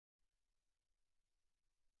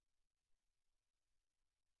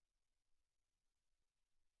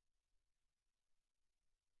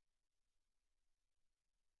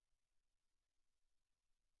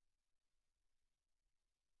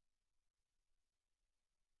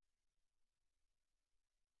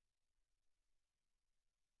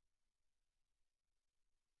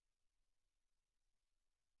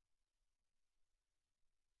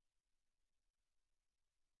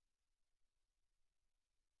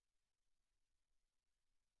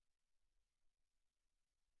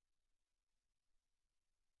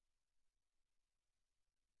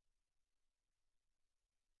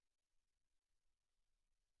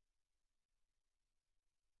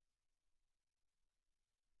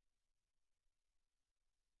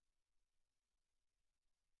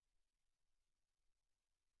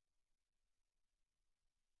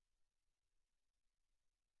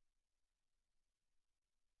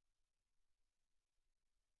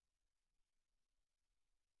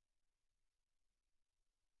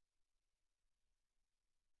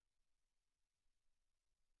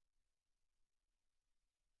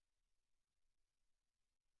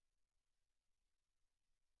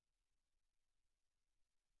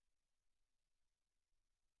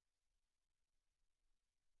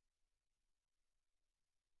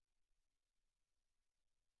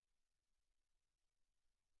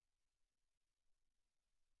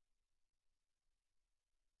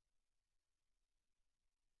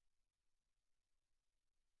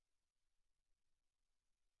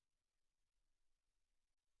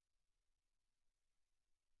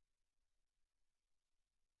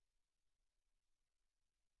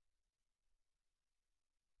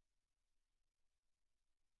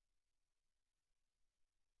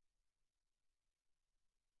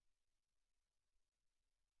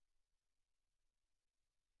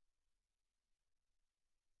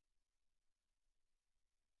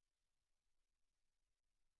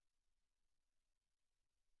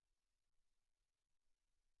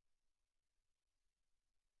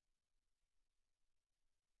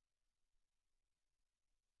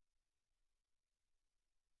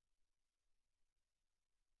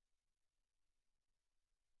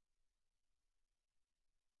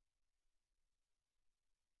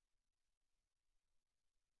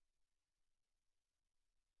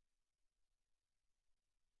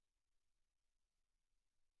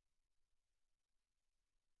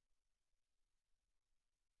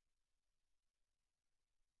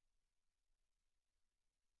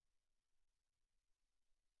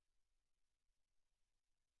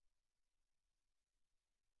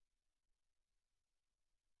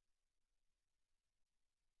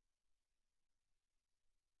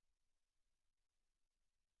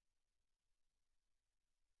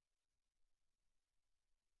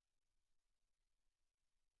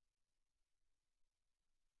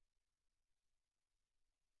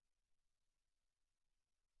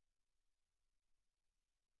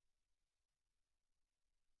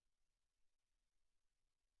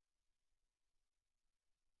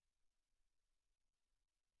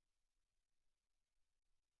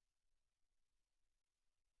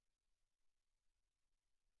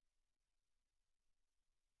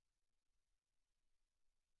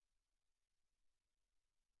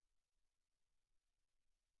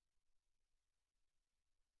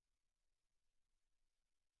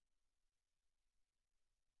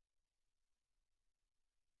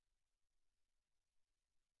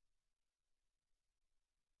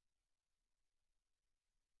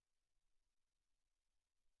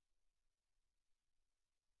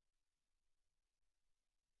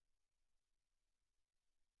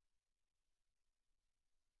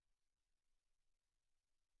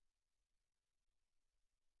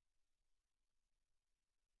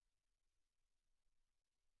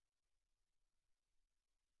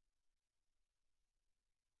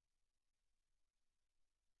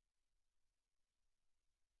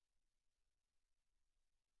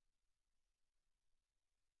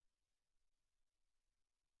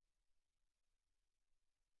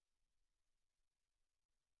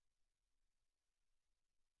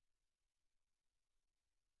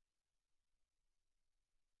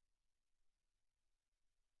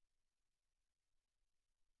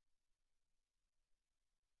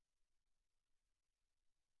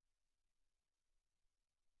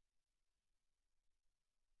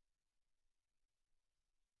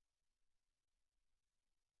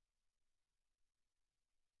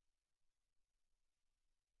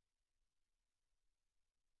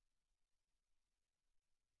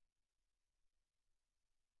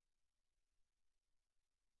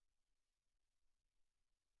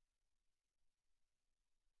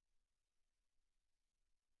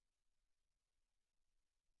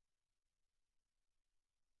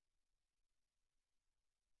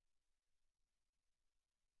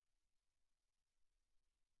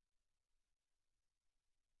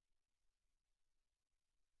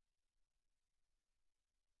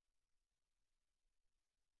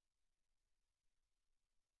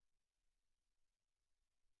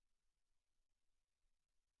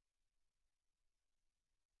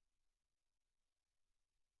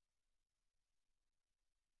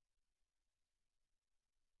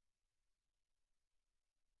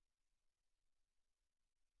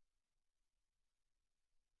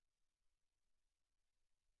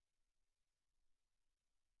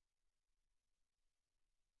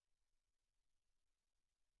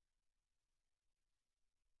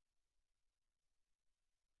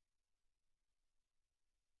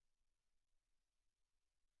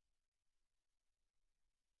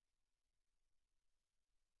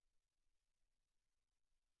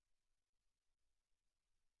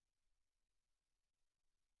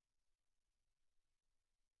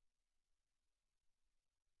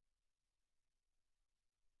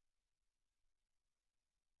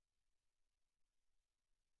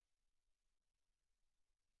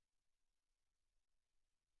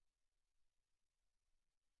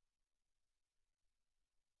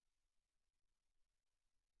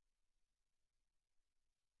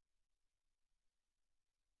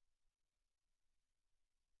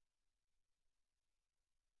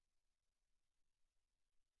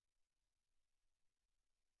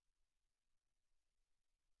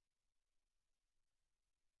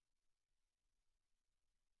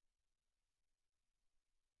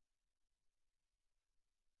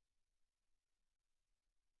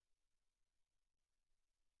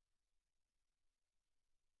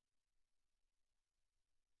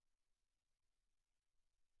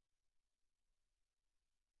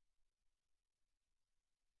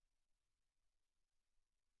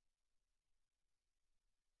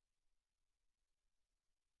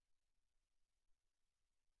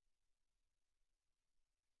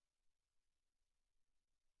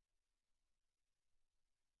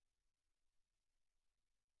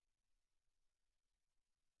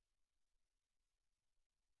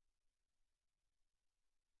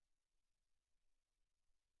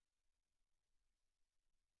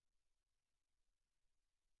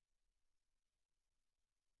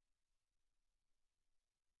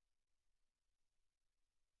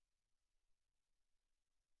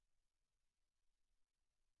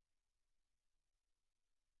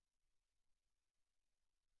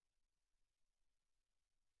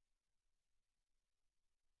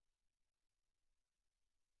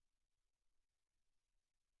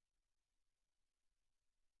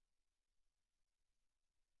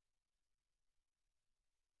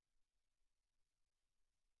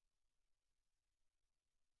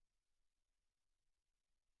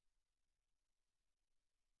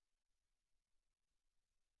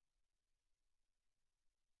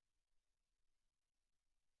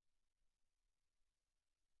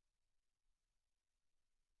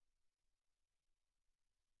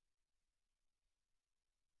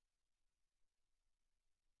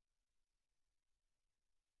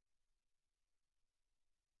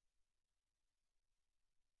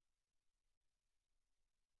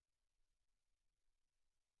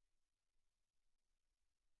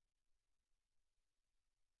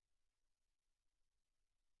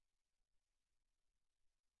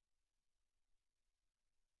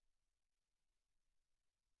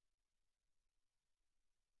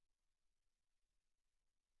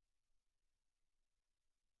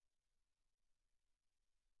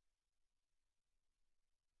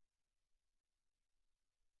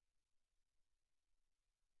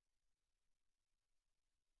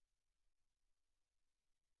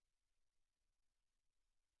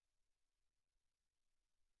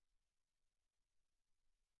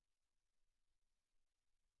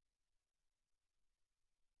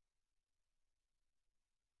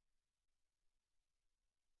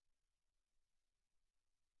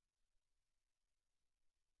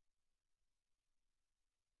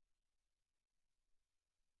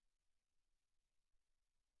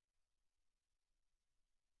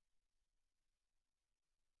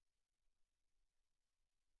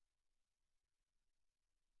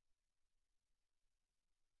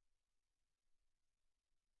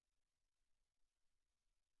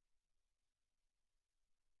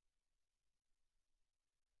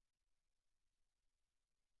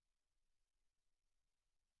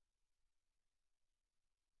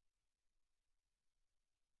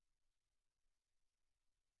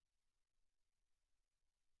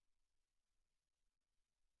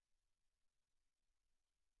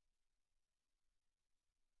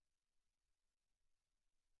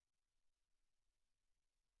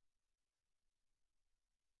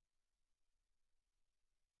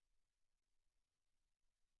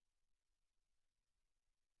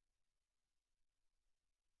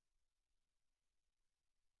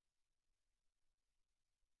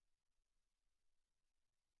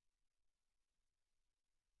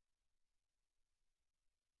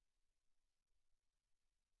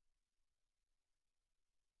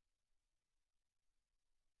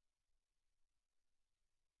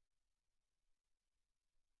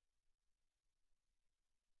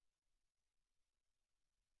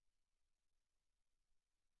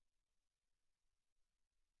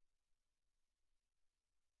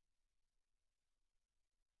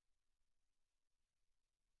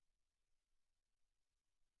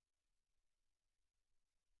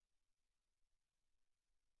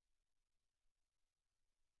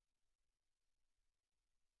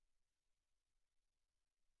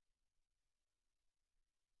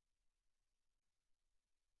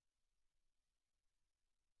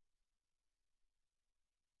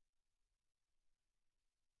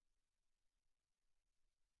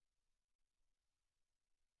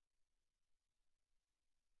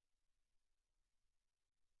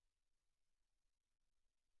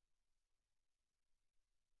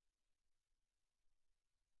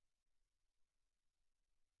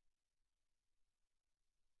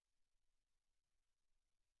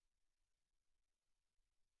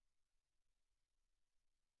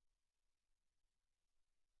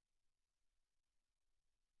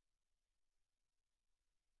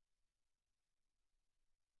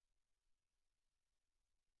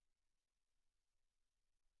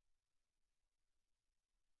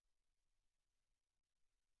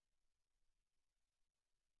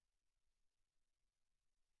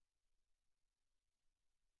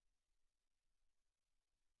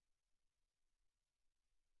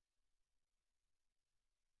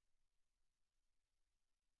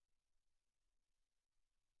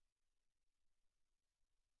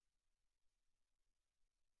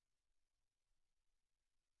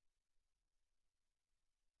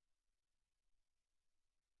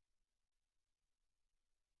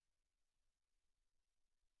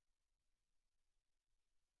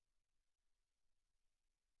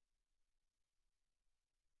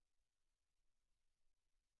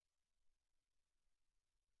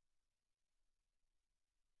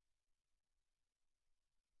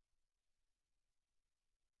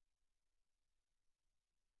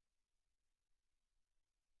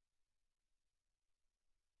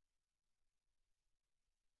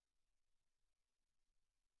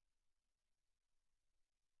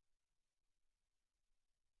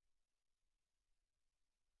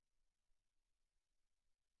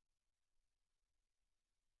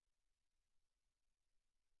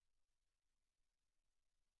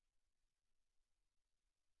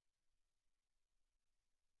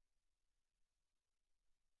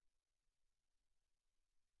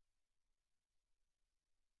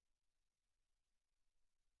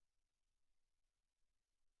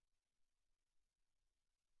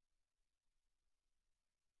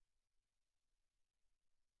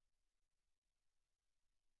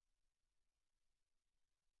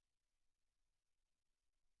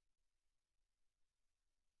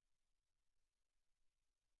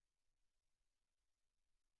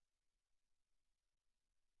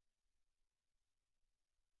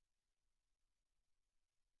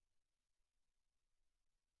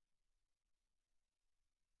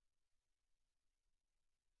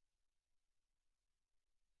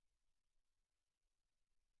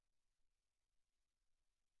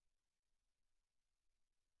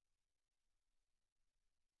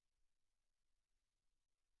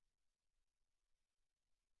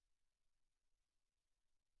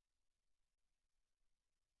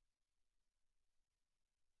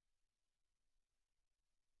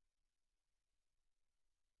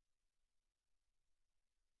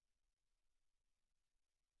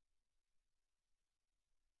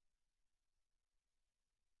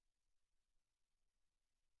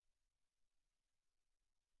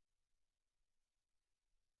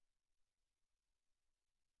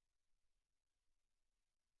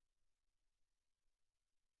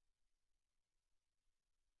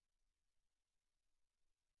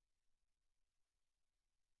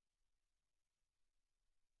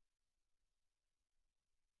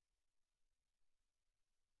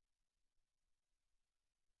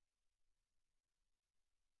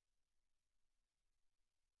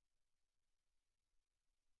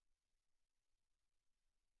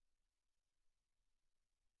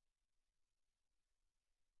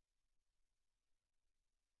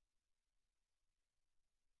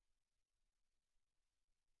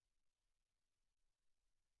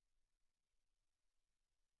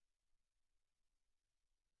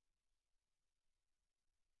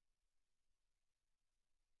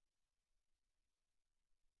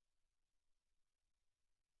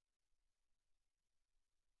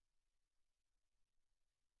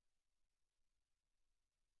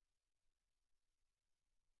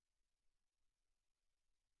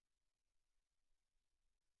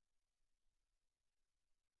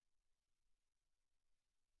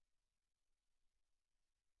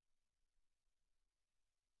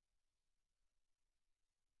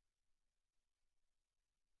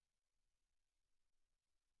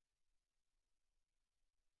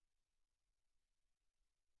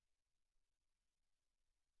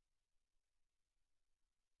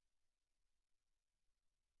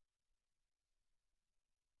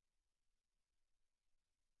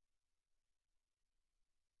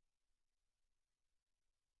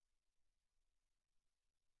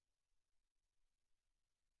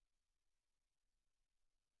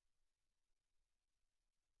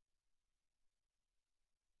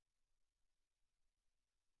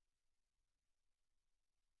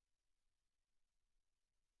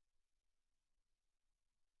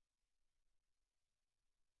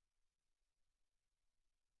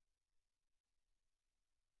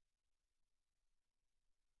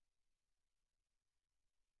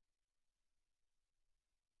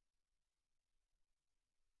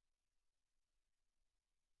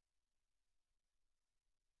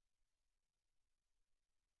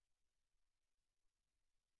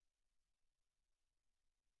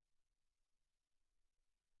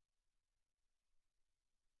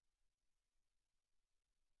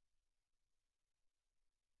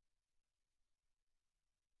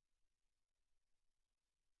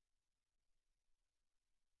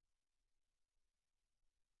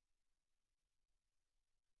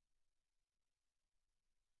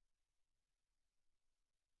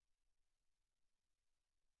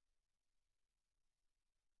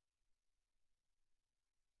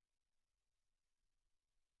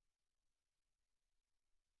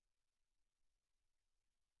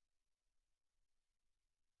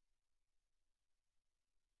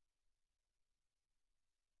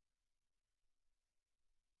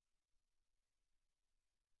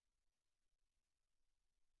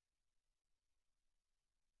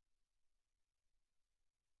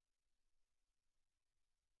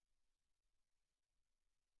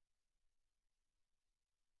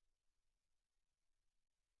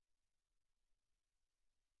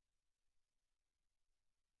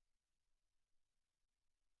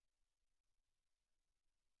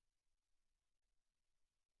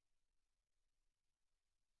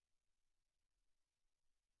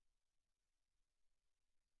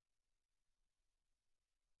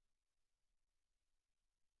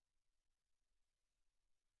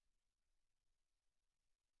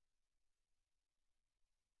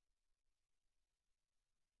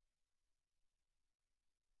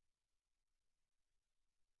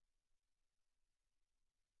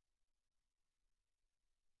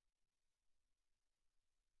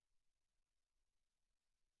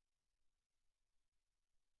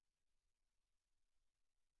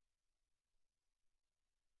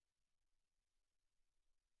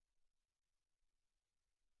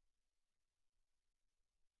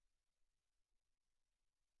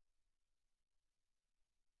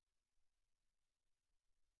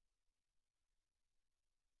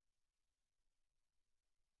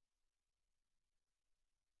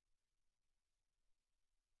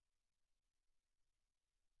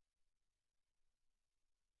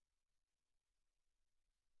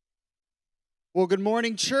Well, good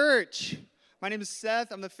morning, church. My name is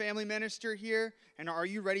Seth. I'm the family minister here. And are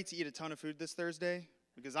you ready to eat a ton of food this Thursday?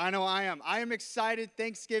 Because I know I am. I am excited.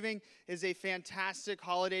 Thanksgiving is a fantastic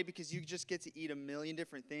holiday because you just get to eat a million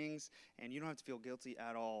different things and you don't have to feel guilty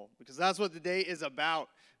at all because that's what the day is about.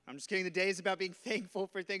 I'm just kidding. The day is about being thankful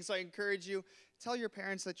for things. So I encourage you, tell your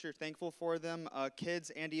parents that you're thankful for them, kids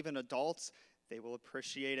and even adults. They will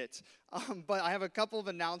appreciate it. But I have a couple of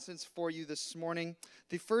announcements for you this morning.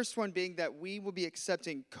 The first one being that we will be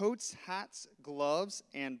accepting coats, hats, gloves,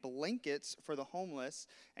 and blankets for the homeless.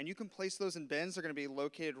 And you can place those in bins. They're going to be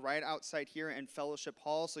located right outside here in Fellowship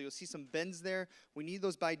Hall. So you'll see some bins there. We need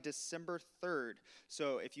those by December 3rd.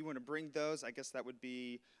 So if you want to bring those, I guess that would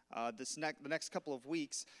be the next couple of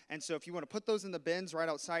weeks. And so if you want to put those in the bins right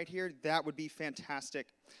outside here, that would be fantastic.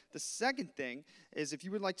 The second thing is if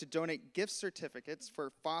you would like to donate gift certificates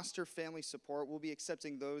for foster family support, we'll be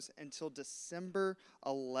accepting those until December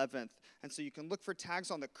 11th. And so you can look for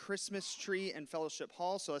tags on the Christmas tree in Fellowship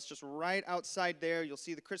Hall. So that's just right outside there. You'll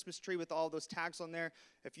see the Christmas tree with all those tags on there.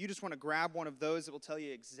 If you just want to grab one of those, it will tell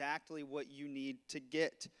you exactly what you need to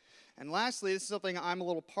get. And lastly, this is something I'm a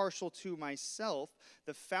little partial to myself.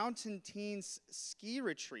 The Fountain Teens Ski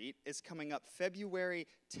Retreat is coming up February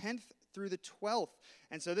 10th through the 12th.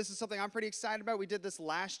 And so this is something I'm pretty excited about. We did this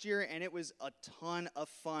last year, and it was a ton of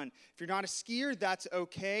fun. If you're not a skier, that's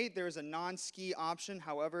okay. There's a non-ski option.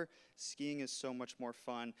 However, skiing is so much more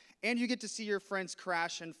fun. And you get to see your friends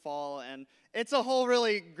crash and fall, and it's a whole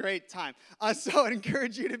really great time. So I'd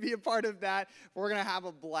encourage you to be a part of that. We're going to have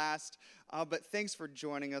a blast. But thanks for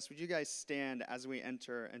joining us. Would you guys stand as we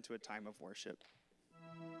enter into a time of worship?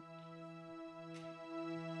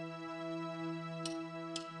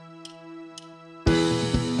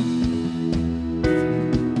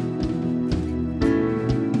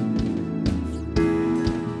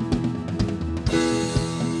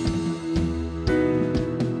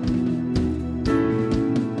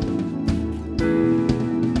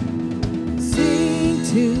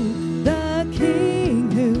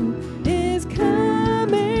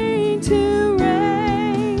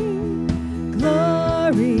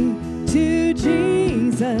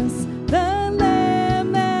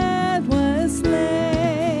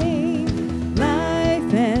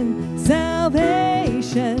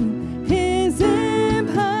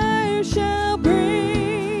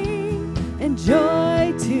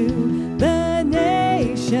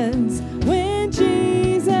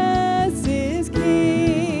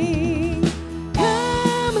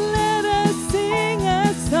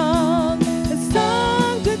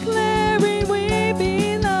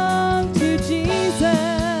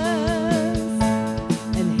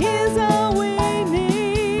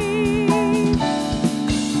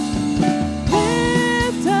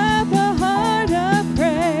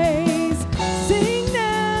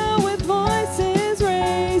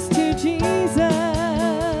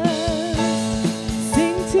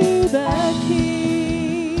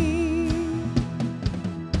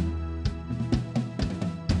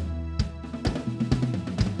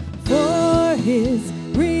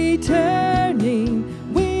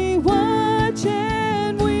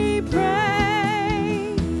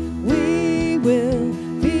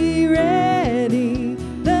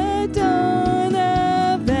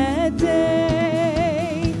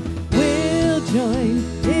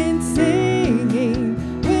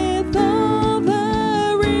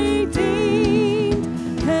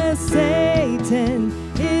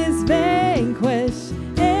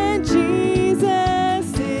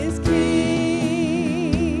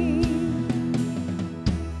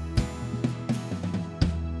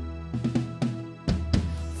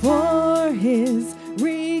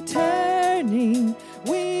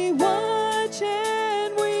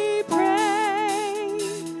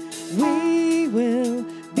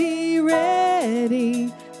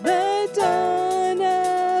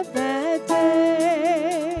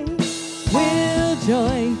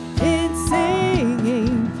 Join in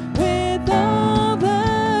singing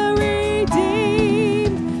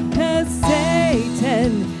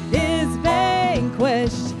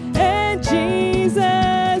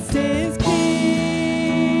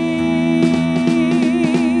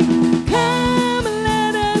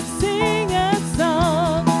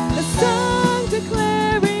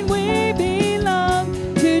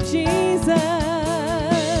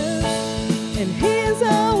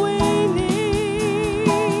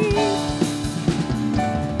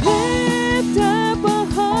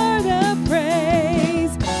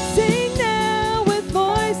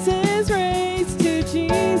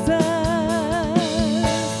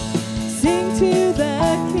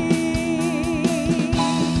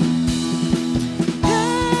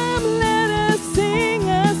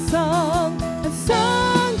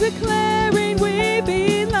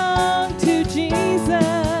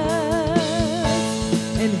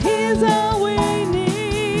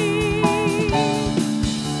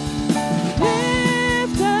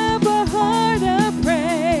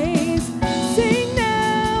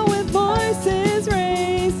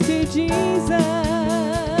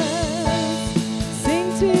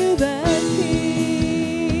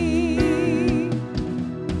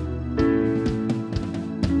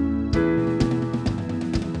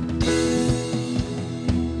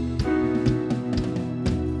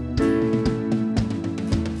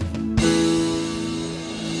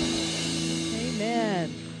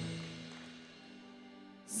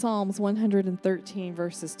Psalms 113,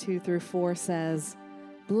 verses 2 through 4 says,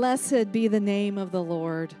 "Blessed be the name of the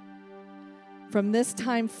Lord, from this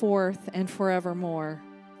time forth and forevermore.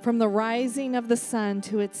 From the rising of the sun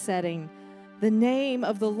to its setting, the name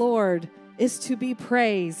of the Lord is to be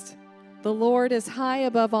praised. The Lord is high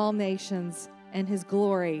above all nations, and his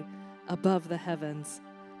glory above the heavens."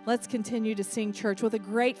 Let's continue to sing, church, with a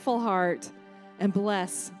grateful heart and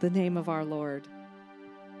bless the name of our Lord.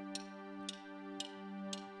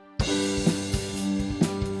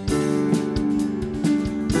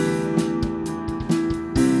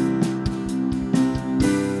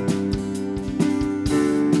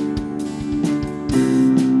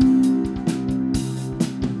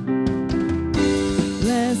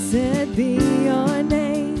 Blessed be your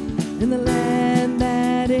name in the land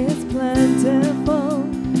that is plentiful,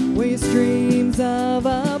 where your streams of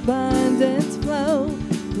abundance flow.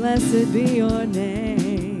 Blessed be your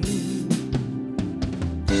name.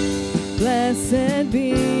 Blessed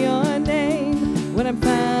be your name when I'm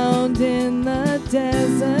found in the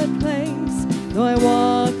desert place. Though I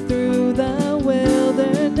walk through the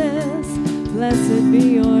wilderness, blessed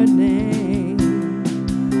be your name.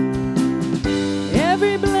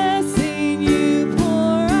 Every blessing you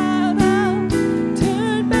pour out, I'll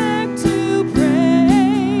turn back to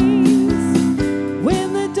praise.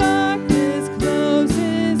 When the darkness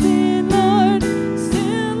closes in, Lord,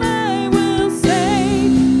 still I will say,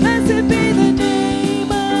 blessed be the name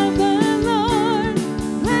of the Lord.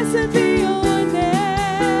 Blessed be your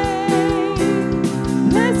name.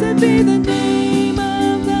 Blessed be the name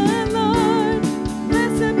of the Lord.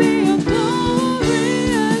 Blessed be your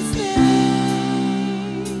glorious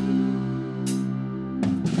name.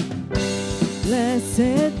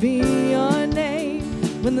 Blessed be your name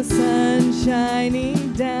when the sun's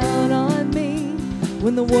shining down on me,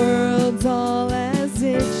 when the world's all as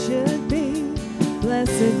it should be.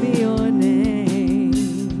 Blessed be your name.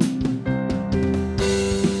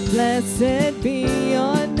 Blessed be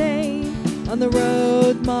your name on the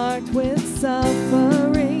road marked with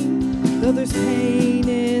suffering, though there's pain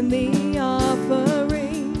in the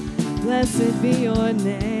offering. Blessed be your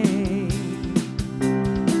name.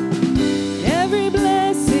 Every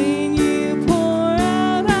blessing you pour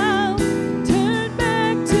out, I'll turn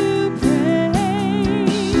back to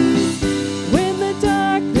praise. When the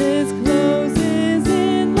darkness closes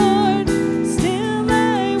in, Lord, still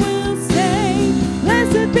I will say,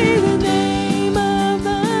 blessed be the name of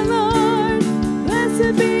the Lord.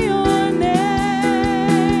 Blessed be your name.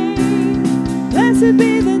 Blessed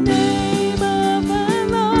be the name of the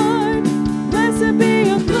Lord. Blessed be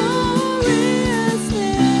your glorious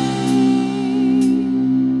name.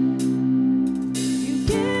 You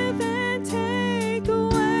give and take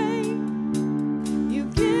away. You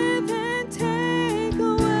give and take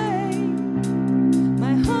away.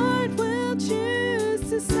 My heart will choose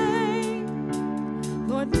to say,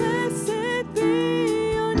 Lord, blessed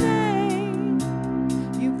be your name.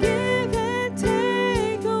 You give and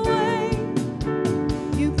take away.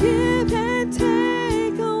 You give and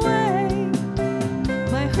take away.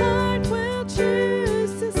 My heart will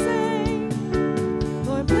choose to say,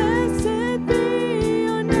 Lord, blessed be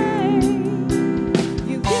your name.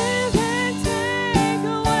 You give and take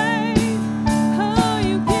away. Oh,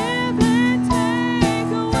 you give and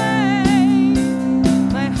take away.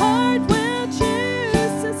 My heart will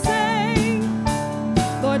choose to say,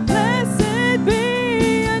 Lord, blessed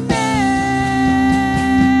be your name.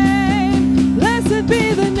 Blessed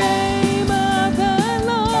be the name of the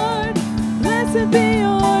Lord. Blessed be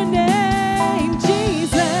your name,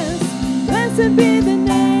 Jesus. Blessed be the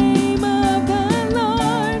name of the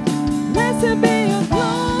Lord. Blessed be your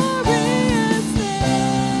glorious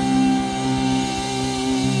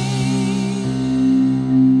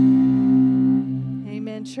name.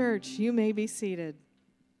 Amen, church. You may be seated.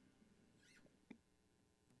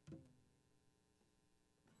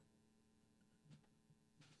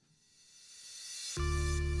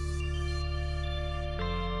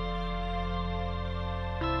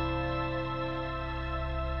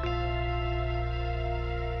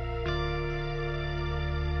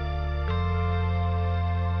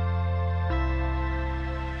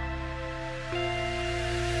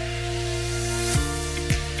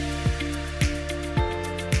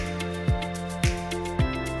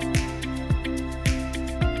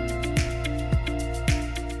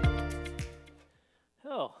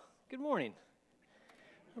 Oh, good morning.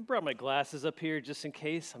 I brought my glasses up here just in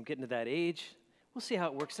case I'm getting to that age. We'll see how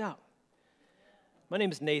it works out. My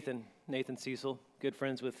name is Nathan Cecil, good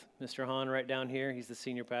friends with Mr. Hahn right down here. He's the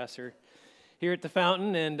senior pastor here at the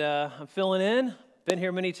Fountain, and I'm filling in. Been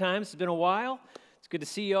here many times. It's been a while. It's good to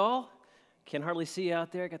see you all. Can hardly see you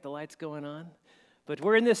out there. Got the lights going on. But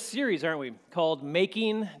we're in this series, aren't we, called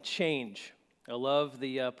Making Change. I love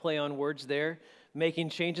the play on words there. Making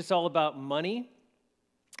change. It's all about money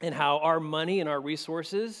and how our money and our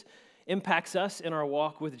resources impacts us in our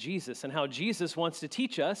walk with Jesus, and how Jesus wants to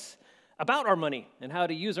teach us about our money and how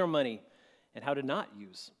to use our money and how to not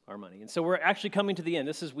use our money. And so we're actually coming to the end.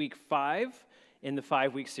 This is week 5 in the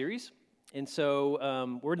 5-week series. And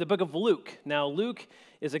so we're in the book of Luke. Now, Luke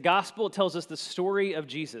is a gospel. It tells us the story of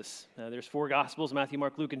Jesus. There's 4 gospels, Matthew,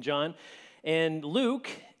 Mark, Luke, and John. And Luke,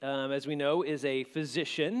 as we know, is a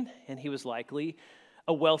physician, and he was likely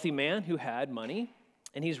a wealthy man who had money.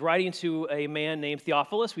 And he's writing to a man named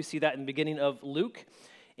Theophilus. We see that in the beginning of Luke.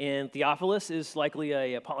 And Theophilus is likely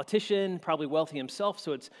a politician, probably wealthy himself.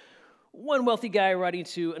 So it's one wealthy guy writing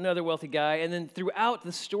to another wealthy guy. And then throughout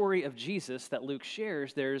the story of Jesus that Luke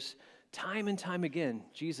shares, there's time and time again,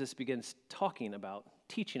 Jesus begins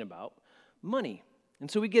teaching about money.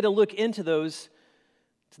 And so we get a look into those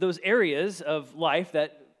areas of life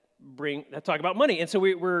that talk about money. And so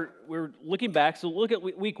we're looking back. So look at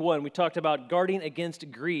week 1. We talked about guarding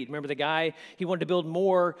against greed. Remember the guy, he wanted to build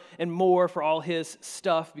more and more for all his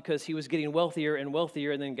stuff because he was getting wealthier and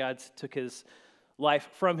wealthier, and then God took his life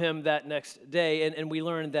from him that next day. And we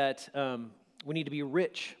learned that we need to be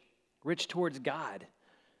rich towards God,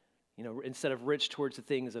 instead of rich towards the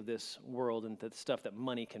things of this world and the stuff that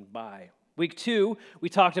money can buy. Week 2, we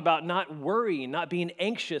talked about not worrying, not being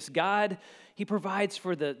anxious. God, he provides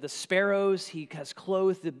for the sparrows. He has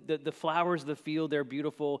clothed the flowers of the field. They're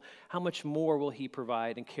beautiful. How much more will he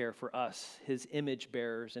provide and care for us, his image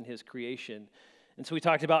bearers and his creation? And so we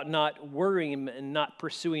talked about not worrying and not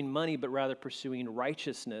pursuing money, but rather pursuing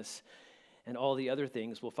righteousness, and all the other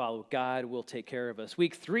things will follow. God will take care of us.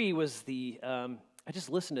 Week 3 was I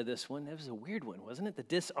just listened to this one. It was a weird one, wasn't it? The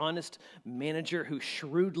dishonest manager who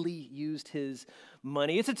shrewdly used his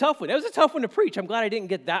money. It's a tough one. It was a tough one to preach. I'm glad I didn't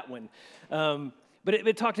get that one. But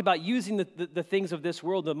it talked about using the things of this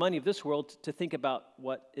world, the money of this world, to think about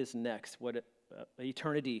what is next, what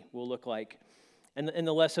eternity will look like. And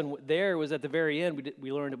the lesson there was at the very end,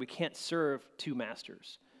 we learned that we can't serve 2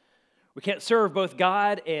 masters. We can't serve both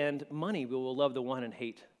God and money. We will love the one and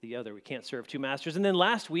hate the other. We can't serve 2 masters. And then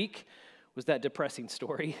last week was that depressing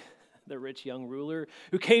story, the rich young ruler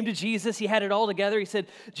who came to Jesus. He had it all together. He said,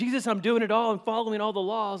 Jesus, I'm doing it all. I'm following all the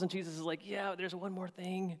laws. And Jesus is like, yeah, there's one more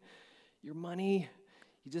thing. Your money,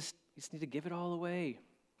 you just need to give it all away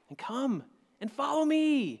and come and follow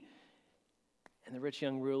me. And the rich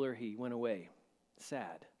young ruler, he went away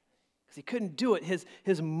sad because he couldn't do it.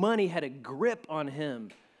 His money had a grip on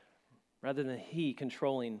him rather than he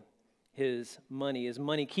controlling his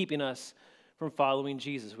money keeping us from following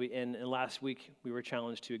Jesus. And last week, we were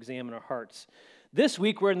challenged to examine our hearts. This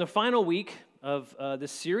week, we're in the final week of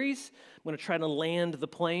this series. I'm going to try to land the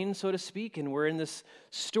plane, so to speak, and we're in this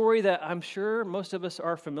story that I'm sure most of us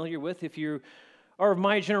are familiar with. If you are of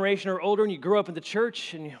my generation or older and you grew up in the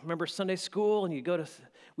church and you remember Sunday school and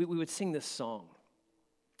we would sing this song.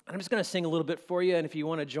 And I'm just going to sing a little bit for you, and if you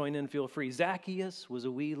want to join in, feel free. Zacchaeus was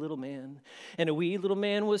a wee little man, and a wee little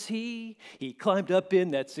man was he. He climbed up in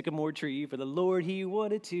that sycamore tree for the Lord he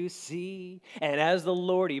wanted to see. And as the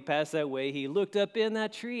Lord, he passed that way, he looked up in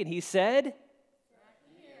that tree, and he said,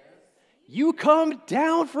 Zacchaeus, you come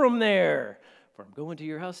down from there, for I'm going to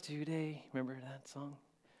your house today. Remember that song?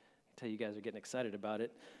 I tell you guys are getting excited about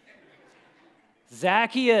it.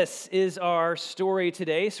 Zacchaeus is our story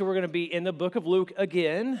today, so we're going to be in the book of Luke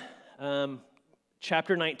again,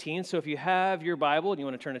 chapter 19. So if you have your Bible and you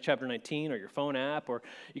want to turn to chapter 19 or your phone app, or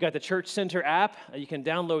you got the Church Center app, you can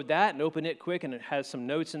download that and open it quick, and it has some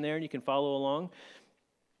notes in there, and you can follow along.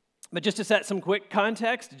 But just to set some quick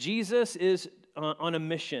context, Jesus is on a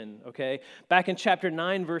mission, okay? Back in chapter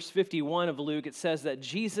 9, verse 51 of Luke, it says that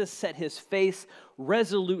Jesus set his face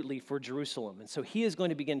resolutely for Jerusalem, and so he is going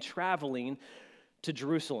to begin traveling to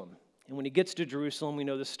Jerusalem. And when he gets to Jerusalem, we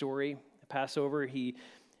know the story. The Passover, he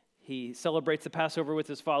celebrates the Passover with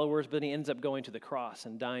his followers, but he ends up going to the cross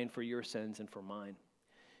and dying for your sins and for mine.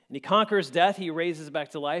 And he conquers death. He raises back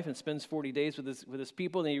to life and spends 40 days with his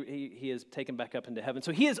people, and he is taken back up into heaven.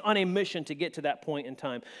 So he is on a mission to get to that point in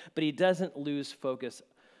time, but he doesn't lose focus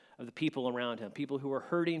of the people around him, people who are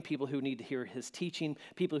hurting, people who need to hear his teaching,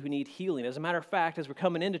 people who need healing. As a matter of fact, as we're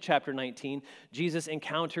coming into chapter 19, Jesus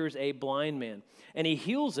encounters a blind man, and he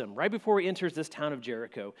heals him right before he enters this town of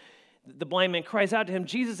Jericho. The blind man cries out to him,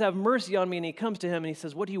 Jesus, have mercy on me. And he comes to him and he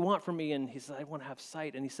says, what do you want from me? And he says, I want to have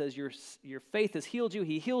sight. And he says, your faith has healed you.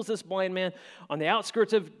 He heals this blind man on the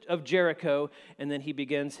outskirts of Jericho. And then he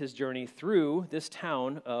begins his journey through this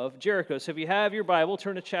town of Jericho. So if you have your Bible,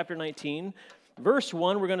 turn to chapter 19, verse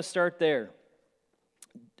 1, we're going to start there.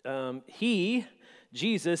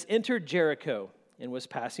 Jesus, entered Jericho and was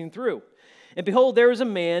passing through. And behold, there was a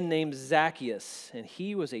man named Zacchaeus, and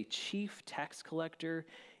he was a chief tax collector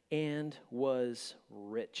and was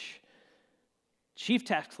rich. Chief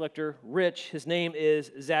tax collector, rich. His name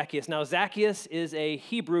is Zacchaeus. Now, Zacchaeus is a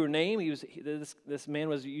Hebrew name. This man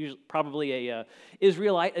was probably a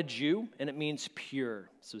Israelite, a Jew, and it means pure.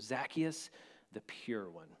 So Zacchaeus, the pure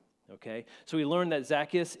one. Okay, so we learned that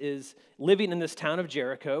Zacchaeus is living in this town of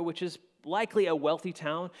Jericho, which is likely a wealthy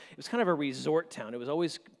town. It was kind of a resort town. It was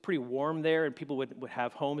always pretty warm there, and people would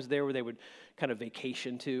have homes there where they would kind of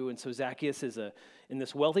vacation to. And so Zacchaeus is in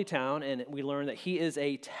this wealthy town, and we learn that he is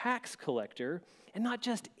a tax collector, and not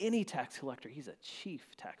just any tax collector. He's a chief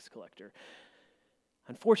tax collector.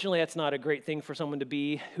 Unfortunately, that's not a great thing for someone to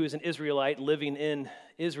be who is an Israelite living in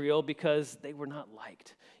Israel, because they were not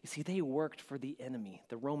liked. You see, they worked for the enemy,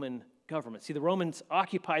 the Roman government. See, the Romans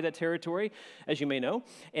occupied that territory, as you may know,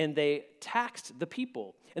 and they taxed the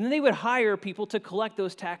people. And then they would hire people to collect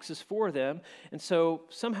those taxes for them. And so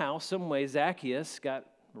somehow, some way, Zacchaeus got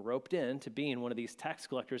roped into being one of these tax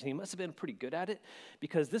collectors, and he must have been pretty good at it,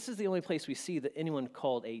 because this is the only place we see that anyone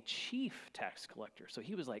called a chief tax collector. So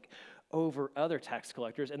he was like over other tax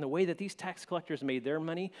collectors, and the way that these tax collectors made their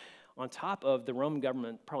money, on top of the Roman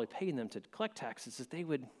government probably paying them to collect taxes, is they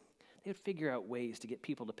would figure out ways to get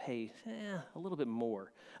people to pay a little bit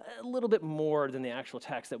more than the actual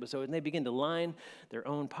tax that was owed, and they began to line their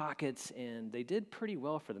own pockets, and they did pretty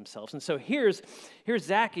well for themselves. And so here's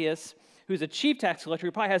Zacchaeus, who's a chief tax collector,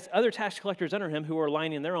 who probably has other tax collectors under him who are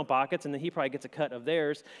lining their own pockets, and then he probably gets a cut of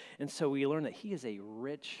theirs. And so we learn that he is a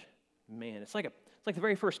rich man. It's like the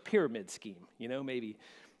very first pyramid scheme, maybe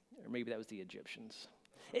that was the Egyptians.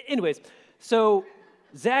 Anyways, so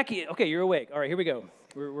Zacchaeus, okay, you're awake. All right, here we go.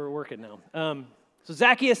 We're working now. So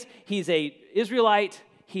Zacchaeus, he's a Israelite.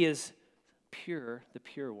 He is pure, the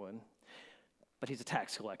pure one, but he's a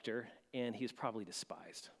tax collector, and he's probably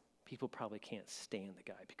despised. People probably can't stand the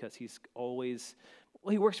guy because he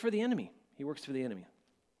works for the enemy. He works for the enemy.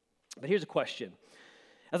 But here's a question.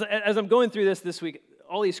 As I'm going through this week,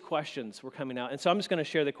 all these questions were coming out, and so I'm just going to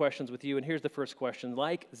share the questions with you, and here's the first question.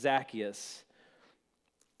 Like Zacchaeus,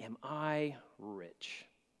 am I rich?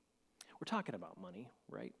 We're talking about money,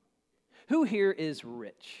 right? Who here is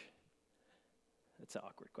rich? That's an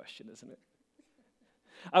awkward question, isn't it?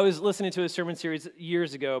 I was listening to a sermon series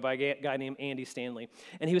years ago by a guy named Andy Stanley,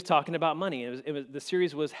 and he was talking about money. The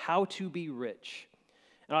series was How to Be Rich.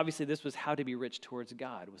 And obviously this was how to be rich towards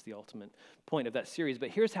God was the ultimate point of that series. But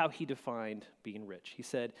here's how he defined being rich. He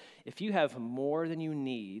said, if you have more than you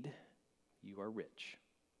need, you are rich.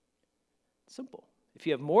 Simple. If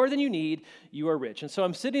you have more than you need, you are rich. And so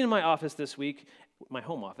I'm sitting in my office this week, my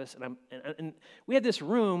home office, and we have this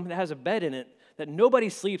room that has a bed in it that nobody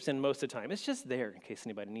sleeps in most of the time. It's just there in case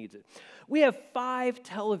anybody needs it. We have 5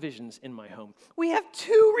 televisions in my home. We have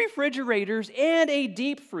 2 refrigerators and a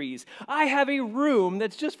deep freeze. I have a room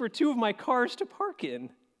that's just for 2 of my cars to park in.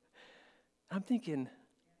 I'm thinking,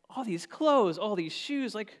 all these clothes, all these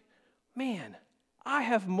shoes, like, man, I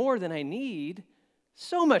have more than I need,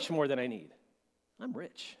 so much more than I need. I'm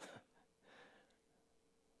rich.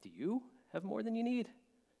 Do you have more than you need?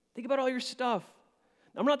 Think about all your stuff.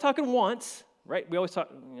 I'm not talking wants, right? We always talk,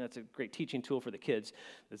 that's a great teaching tool for the kids.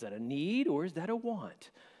 Is that a need or is that a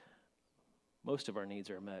want? Most of our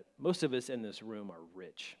needs are met. Most of us in this room are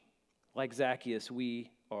rich. Like Zacchaeus,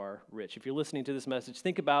 we are rich. If you're listening to this message,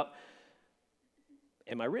 think about,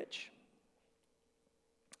 am I rich?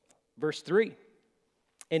 Verse 3.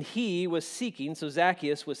 And he was seeking, so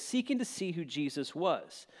Zacchaeus was seeking to see who Jesus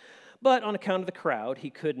was. But on account of the crowd, he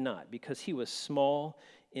could not, because he was small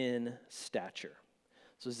in stature.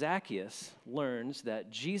 So Zacchaeus learns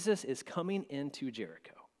that Jesus is coming into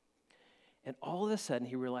Jericho. And all of a sudden,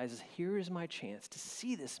 he realizes, here is my chance to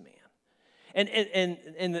see this man.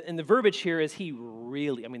 And the verbiage here is he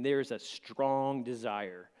really, there's a strong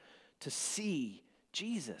desire to see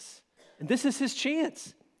Jesus. And this is his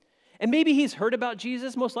chance. And maybe he's heard about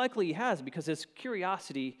Jesus. Most likely he has, because his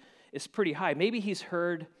curiosity is pretty high. Maybe he's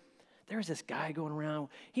heard, there's this guy going around.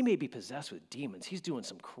 He may be possessed with demons. He's doing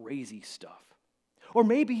some crazy stuff. Or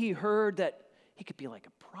maybe he heard that he could be like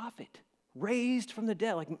a prophet, raised from the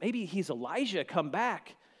dead. Like maybe he's Elijah come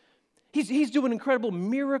back. He's doing incredible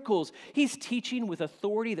miracles. He's teaching with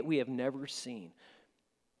authority that we have never seen.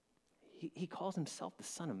 He calls himself the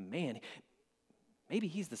Son of Man. Maybe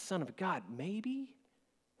he's the Son of God. Maybe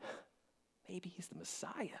he's the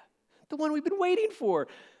Messiah, the one we've been waiting for.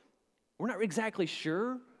 We're not exactly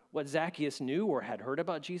sure what Zacchaeus knew or had heard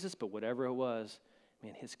about Jesus, but whatever it was,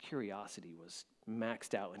 man, his curiosity was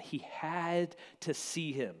maxed out, and he had to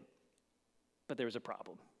see him. But there was a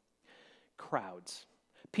problem. Crowds.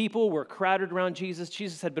 People were crowded around Jesus.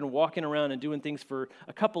 Jesus had been walking around and doing things for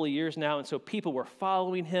a couple of years now, and so people were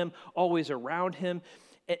following him, always around him.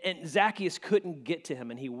 And Zacchaeus couldn't get to him,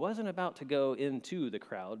 and he wasn't about to go into the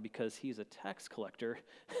crowd because he's a tax collector,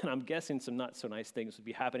 and I'm guessing some not so nice things would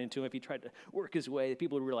be happening to him if he tried to work his way.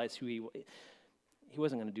 People would realize who he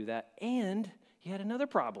wasn't going to do that. And he had another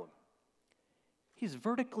problem. He's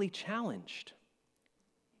vertically challenged.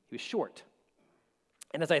 He was short.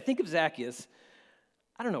 And as I think of Zacchaeus,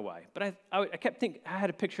 I don't know why, but I kept thinking, I had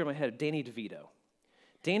a picture in my head of Danny DeVito.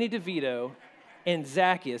 Danny DeVito and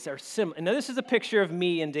Zacchaeus are similar. Now, this is a picture of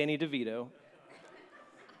me and Danny DeVito.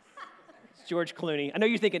 It's George Clooney. I know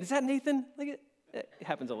you're thinking, is that Nathan? Like it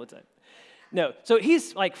happens all the time. No, so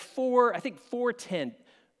he's like 4'10".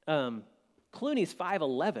 Clooney's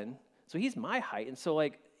 5'11", so he's my height, and so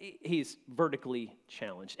like he's vertically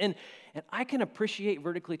challenged. And I can appreciate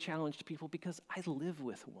vertically challenged people because I live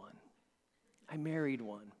with one. I married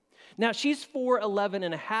one. Now, she's 4'11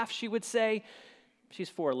 and a half, she would say. She's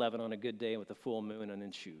 4'11 on a good day with a full moon and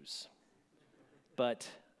in shoes. But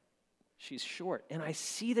she's short. And I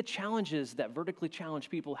see the challenges that vertically challenged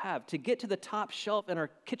people have. To get to the top shelf in our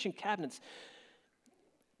kitchen cabinets,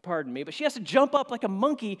 pardon me, but she has to jump up like a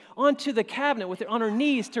monkey onto the cabinet on her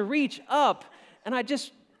knees to reach up. And I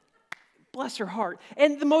just, bless her heart.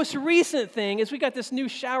 And the most recent thing is we got this new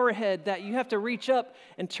shower head that you have to reach up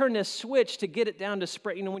and turn this switch to get it down to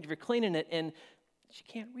spray, when you're cleaning it, and she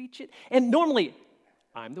can't reach it. And normally,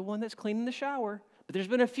 I'm the one that's cleaning the shower, but there's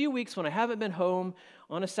been a few weeks when I haven't been home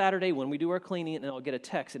on a Saturday when we do our cleaning, and I'll get a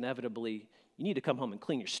text inevitably, you need to come home and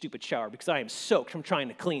clean your stupid shower because I am soaked from trying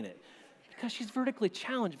to clean it. Because she's vertically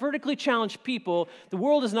challenged. Vertically challenged people, the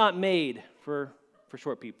world is not made for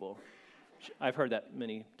short people. I've heard that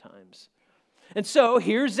many times. And so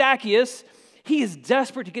here's Zacchaeus. He is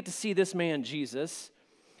desperate to get to see this man, Jesus.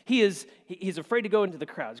 He's afraid to go into the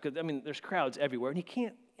crowds because, there's crowds everywhere, and he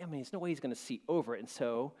can't, there's no way he's going to see over it. And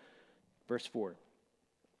so, verse 4.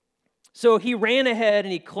 So he ran ahead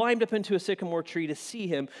and he climbed up into a sycamore tree to see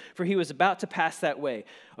him, for he was about to pass that way.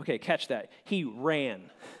 Okay, catch that. He ran.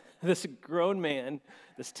 This grown man,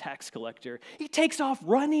 this tax collector, he takes off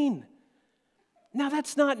running. Now,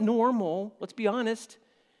 that's not normal, let's be honest.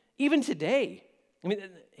 Even today,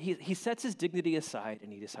 he sets his dignity aside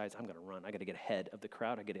and he decides, I'm going to run. I got to get ahead of the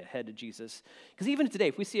crowd. I got to get ahead of Jesus. Because even today,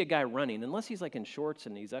 if we see a guy running, unless he's like in shorts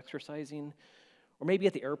and he's exercising, or maybe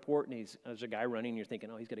at the airport and there's a guy running and you're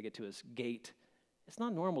thinking, oh, he's got to get to his gate. It's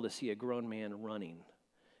not normal to see a grown man running.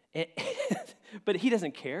 But he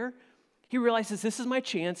doesn't care. He realizes this is my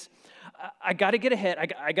chance. I got to get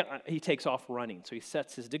ahead. He takes off running. So he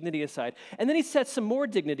sets his dignity aside. And then he sets some more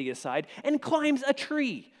dignity aside and climbs a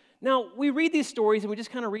tree. Now, we read these stories and we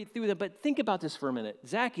just kind of read through them, but think about this for a minute.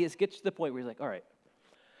 Zacchaeus gets to the point where he's like, all right,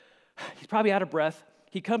 he's probably out of breath.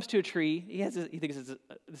 He comes to a tree. He thinks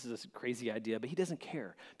this is a crazy idea, but he doesn't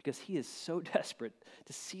care because he is so desperate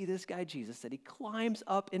to see this guy Jesus that he climbs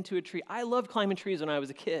up into a tree. I loved climbing trees when I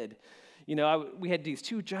was a kid. We had these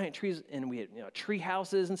two giant trees, and we had tree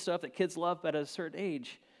houses and stuff that kids love, but at a certain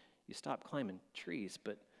age, you stop climbing trees.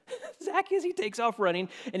 But Zacchaeus, he takes off running,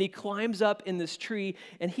 and he climbs up in this tree,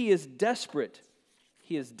 and he is desperate.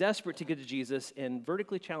 He is desperate to get to Jesus, and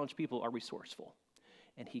vertically challenged people are resourceful.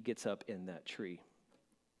 And he gets up in that tree.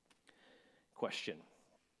 Question.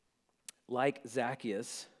 Like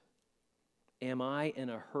Zacchaeus, am I in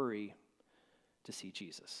a hurry to see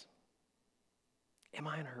Jesus? Am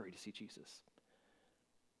I in a hurry to see Jesus?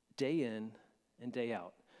 Day in and day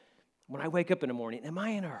out. When I wake up in the morning, am I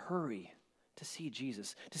in a hurry to see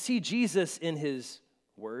Jesus? To see Jesus in his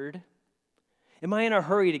word? Am I in a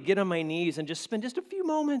hurry to get on my knees and just spend just a few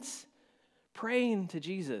moments praying to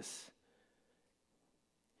Jesus?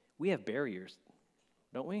 We have barriers,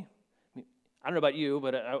 don't we? I don't know about you,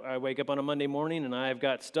 but I wake up on a Monday morning and I've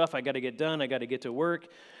got stuff I got to get done. I got to get to work.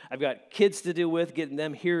 I've got kids to deal with, getting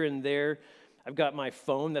them here and there. I've got my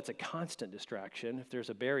phone. That's a constant distraction. If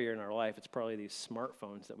there's a barrier in our life, it's probably these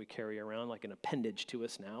smartphones that we carry around like an appendage to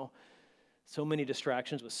us now. So many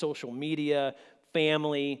distractions with social media,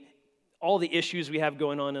 family, all the issues we have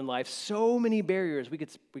going on in life. So many barriers. We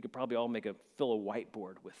could probably all fill a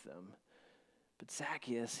whiteboard with them. But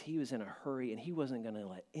Zacchaeus, he was in a hurry, and he wasn't going to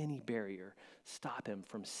let any barrier stop him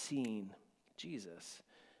from seeing Jesus.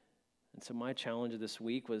 And so my challenge this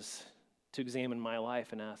week was to examine my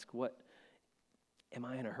life and ask, what am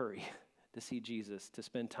I in a hurry to see Jesus, to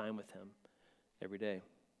spend time with him every day?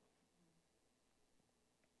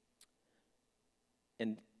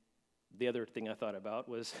 And the other thing I thought about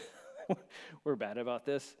was We're bad about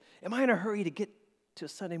this. Am I in a hurry to get to a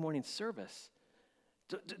Sunday morning service?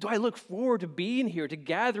 Do I look forward to being here, to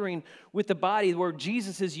gathering with the body where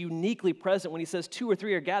Jesus is uniquely present when he says 2 or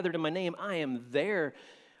 3 are gathered in my name, I am there.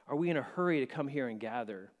 Are we in a hurry to come here and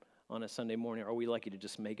gather on a Sunday morning? Or are we lucky to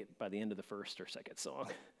just make it by the end of the first or second song?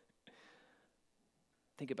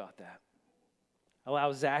 Think about that.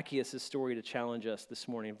 Allow Zacchaeus' story to challenge us this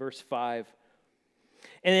morning. Verse 5.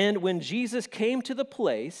 And when Jesus came to the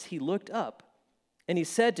place, he looked up and he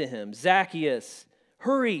said to him, Zacchaeus,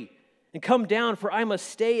 hurry and come down, for I must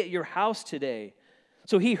stay at your house today.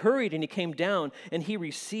 So he hurried and he came down and he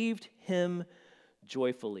received him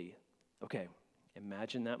joyfully. Okay,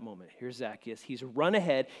 imagine that moment. Here's Zacchaeus. He's run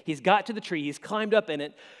ahead. He's got to the tree. He's climbed up in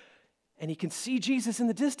it. And he can see Jesus in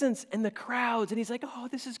the distance and the crowds. And he's like, oh,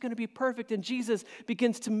 this is going to be perfect. And Jesus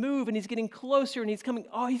begins to move and he's getting closer and he's coming.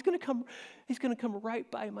 Oh, he's going to come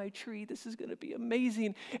right by my tree. This is going to be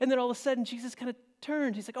amazing. And then all of a sudden, Jesus kind of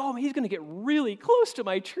turned. He's like, oh, he's going to get really close to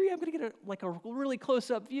my tree. I'm going to get a really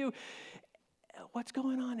close-up view. What's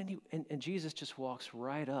going on? And Jesus just walks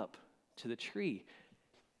right up to the tree.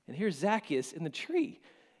 And here's Zacchaeus in the tree.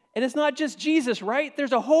 And it's not just Jesus, right?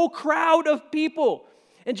 There's a whole crowd of people.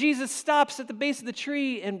 And Jesus stops at the base of the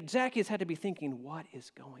tree, and Zacchaeus had to be thinking, what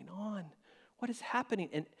is going on? What is happening?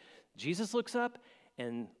 And Jesus looks up,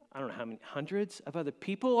 and I don't know how many hundreds of other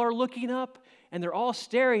people are looking up, and they're all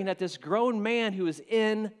staring at this grown man who is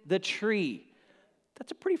in the tree.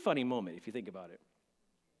 That's a pretty funny moment if you think about it.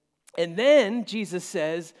 And then Jesus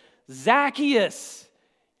says, Zacchaeus.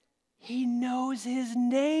 He knows his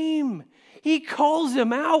name. He calls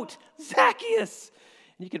him out, Zacchaeus.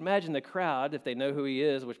 You can imagine the crowd, if they know who he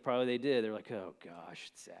is, which probably they did, they're like, oh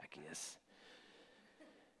gosh, Zacchaeus.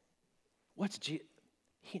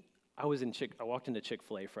 I walked into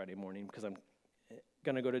Chick-fil-A Friday morning because I'm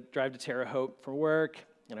going to drive to Terre Haute for work,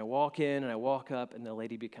 and I walk in and I walk up, and the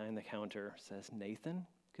lady behind the counter says, Nathan,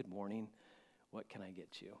 good morning, what can I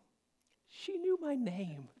get you? She knew my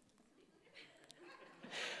name.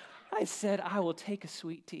 I said, I will take a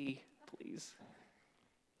sweet tea, please.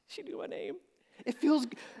 She knew my name.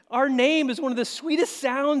 Our name is one of the sweetest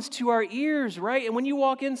sounds to our ears, right? And when you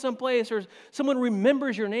walk in someplace or someone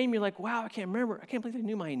remembers your name, you're like, wow, I can't believe they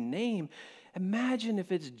knew my name. Imagine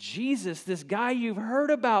if it's Jesus, this guy you've heard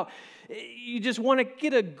about, you just want to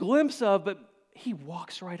get a glimpse of, but he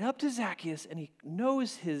walks right up to Zacchaeus and he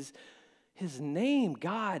knows his name.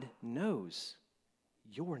 God knows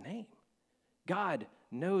your name. God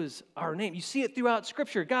knows our name. You see it throughout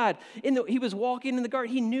Scripture. God, he was walking in the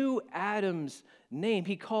garden. He knew Adam's name.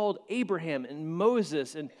 He called Abraham and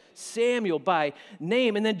Moses and Samuel by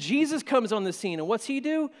name. And then Jesus comes on the scene. And what's he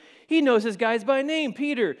do? He knows his guys by name.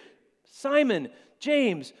 Peter, Simon,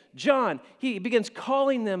 James, John. He begins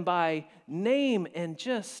calling them by name. And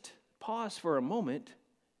just pause for a moment.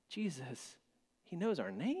 Jesus, he knows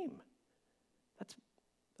our name.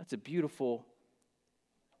 That's a beautiful,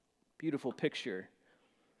 beautiful picture.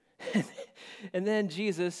 And then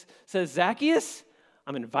Jesus says, Zacchaeus,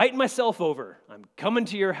 I'm inviting myself over. I'm coming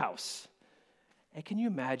to your house. And can you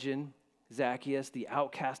imagine Zacchaeus, the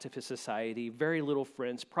outcast of his society, very little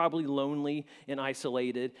friends, probably lonely and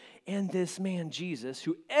isolated, and this man, Jesus,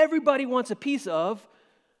 who everybody wants a piece of,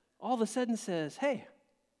 all of a sudden says, hey,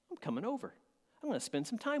 I'm coming over. I'm going to spend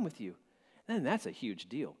some time with you. And that's a huge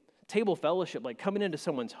deal. Table fellowship, like coming into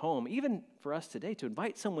someone's home, even for us today, to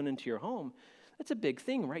invite someone into your home, that's a big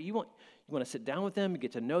thing, right? You want to sit down with them,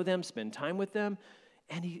 get to know them, spend time with them.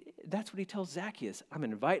 And that's what he tells Zacchaeus. I'm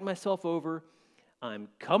inviting myself over. I'm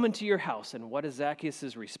coming to your house. And what is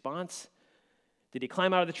Zacchaeus' response? Did he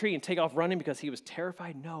climb out of the tree and take off running because he was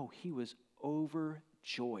terrified? No, he was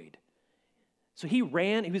overjoyed. So he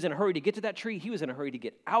ran. He was in a hurry to get to that tree. He was in a hurry to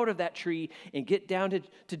get out of that tree and get down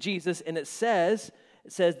to Jesus. And it says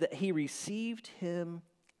that he received him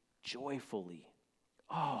joyfully.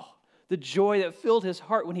 Oh, the joy that filled his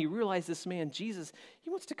heart when he realized this man, Jesus, he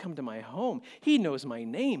wants to come to my home. He knows my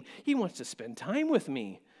name. He wants to spend time with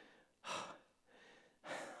me.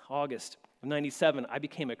 August of 97, I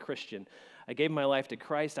became a Christian. I gave my life to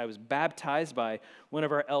Christ. I was baptized by one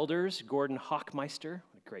of our elders, Gordon Hockmeister,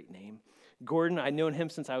 a great name. Gordon, I'd known him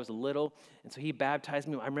since I was little, and so he baptized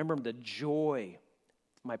me. I remember the joy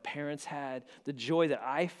my parents had, the joy that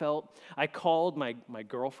I felt. I called my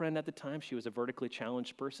girlfriend at the time. She was a vertically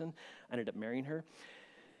challenged person. I ended up marrying her.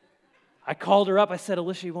 I called her up. I said,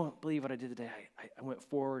 Alicia, you won't believe what I did today. I went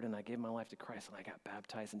forward and I gave my life to Christ and I got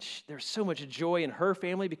baptized. And there's so much joy in her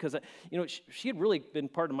family because, she had really been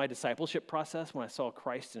part of my discipleship process when I saw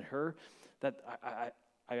Christ in her, that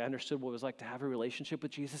I understood what it was like to have a relationship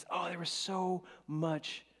with Jesus. Oh, there was so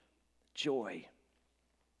much joy.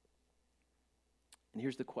 And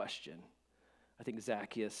here's the question I think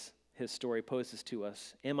Zacchaeus, his story poses to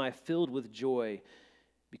us. Am I filled with joy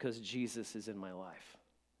because Jesus is in my life?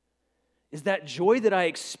 Is that joy that I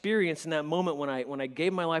experienced in that moment when I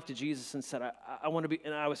gave my life to Jesus and said, I want to be,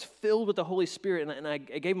 and I was filled with the Holy Spirit, and I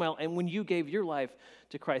gave and when you gave your life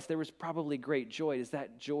to Christ, there was probably great joy. Is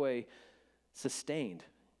that joy sustained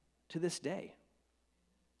to this day?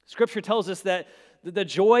 Scripture tells us that the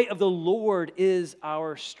joy of the Lord is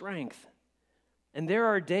our strength. And there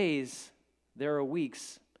are days, there are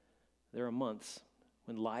weeks, there are months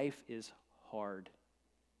when life is hard.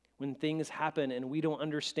 When things happen and we don't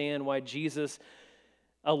understand why Jesus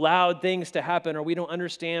allowed things to happen, or we don't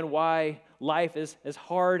understand why life is as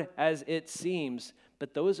hard as it seems.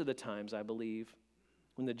 But those are the times, I believe,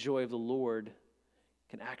 when the joy of the Lord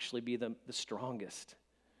can actually be the strongest.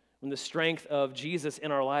 When the strength of Jesus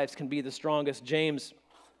in our lives can be the strongest. James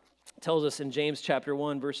tells us in James chapter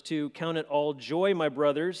 1, verse 2, "Count it all joy, my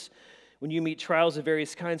brothers, when you meet trials of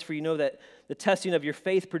various kinds, for you know that the testing of your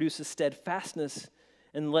faith produces steadfastness.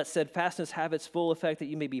 And let steadfastness have its full effect, that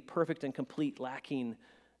you may be perfect and complete, lacking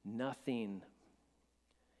nothing."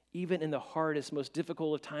 Even in the hardest, most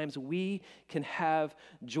difficult of times, we can have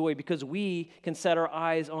joy because we can set our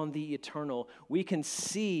eyes on the eternal. We can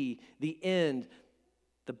see the end.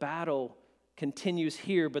 The battle continues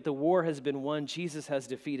here, but the war has been won. Jesus has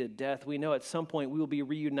defeated death. We know at some point we will be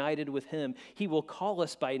reunited with him. He will call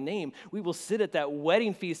us by name. We will sit at that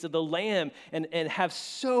wedding feast of the Lamb and have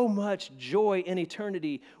so much joy in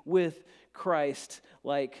eternity with Christ,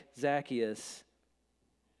 like Zacchaeus.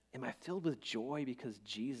 Am I filled with joy because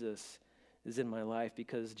Jesus is in my life?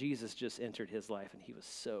 Because Jesus just entered his life and he was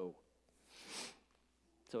so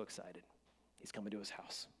excited. He's coming to his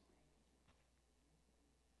house.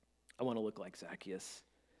 I want to look like Zacchaeus.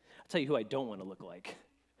 I'll tell you who I don't want to look like.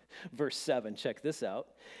 Verse 7, check this out.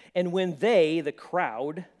 "And when they, the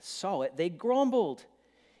crowd, saw it, they grumbled.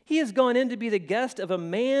 'He has gone in to be the guest of a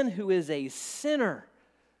man who is a sinner.'"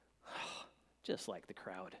 Just like the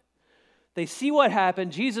crowd. They see what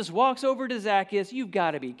happened. Jesus walks over to Zacchaeus. "You've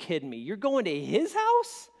got to be kidding me. You're going to his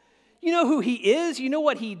house? You know who he is? You know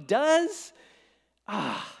what he does?"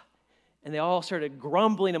 And they all started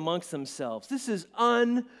grumbling amongst themselves. This is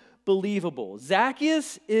unbelievable.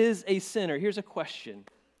 Zacchaeus is a sinner. Here's a question.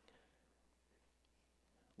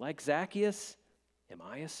 Like Zacchaeus, am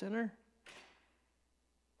I a sinner?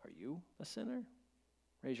 Are you a sinner?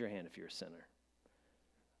 Raise your hand if you're a sinner.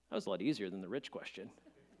 That was a lot easier than the rich question.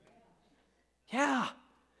 Yeah.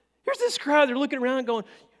 Here's this crowd. They're looking around going,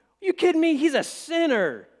 "You kidding me? He's a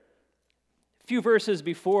sinner." A few verses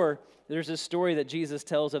before, there's this story that Jesus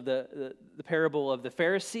tells of the parable of the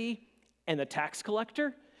Pharisee and the tax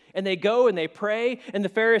collector. And they go and they pray, and the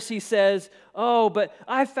Pharisee says, "Oh, but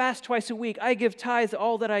I fast twice a week. I give tithes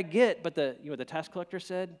all that I get." But you know what the tax collector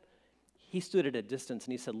said? He stood at a distance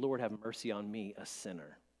and he said, "Lord, have mercy on me, a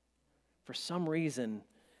sinner." For some reason,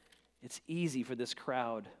 it's easy for this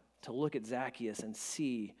crowd to look at Zacchaeus and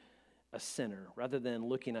see a sinner rather than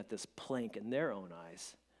looking at this plank in their own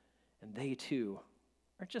eyes. And they too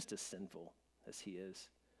are just as sinful as he is.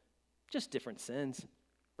 Just different sins,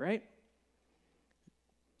 right?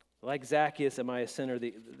 Like Zacchaeus, am I a sinner?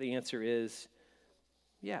 The answer is,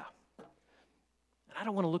 yeah. And I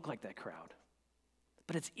don't want to look like that crowd.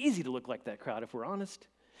 But it's easy to look like that crowd if we're honest.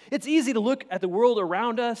 It's easy to look at the world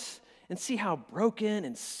around us and see how broken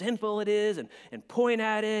and sinful it is and point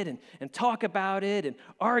at it and talk about it and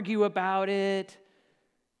argue about it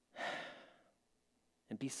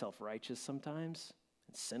and be self-righteous sometimes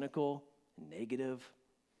and cynical and negative.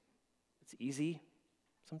 It's easy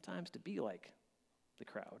sometimes to be like the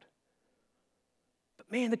crowd.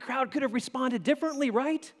 But man, the crowd could have responded differently,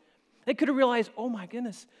 right? They could have realized, "Oh my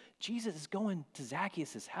goodness, Jesus is going to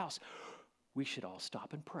Zacchaeus' house. We should all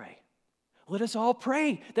stop and pray. Let us all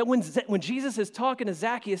pray that when Jesus is talking to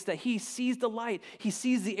Zacchaeus, that he sees the light, he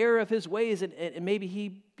sees the error of his ways, and maybe he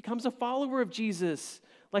becomes a follower of Jesus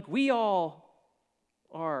like we all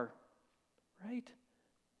are, right?"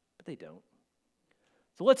 But they don't.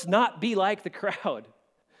 So let's not be like the crowd.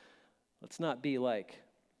 Let's not be like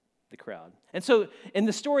the crowd. And so in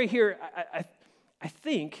the story here, I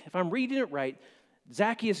think, if I'm reading it right,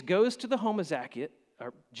 Zacchaeus goes to the home of Zacchaeus,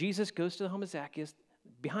 or Jesus goes to the home of Zacchaeus.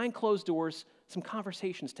 Behind closed doors, some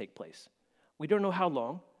conversations take place. We don't know how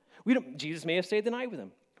long. Jesus may have stayed the night with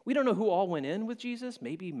him. We don't know who all went in with Jesus.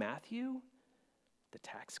 Maybe Matthew, the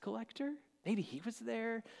tax collector. Maybe he was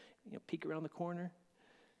there, peek around the corner.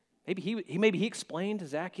 Maybe he explained to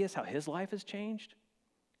Zacchaeus how his life has changed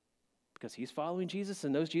because he's following Jesus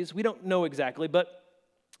and knows Jesus. We don't know exactly, but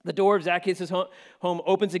the door of Zacchaeus' home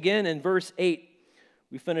opens again in verse 8.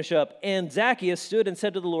 We finish up. And Zacchaeus stood and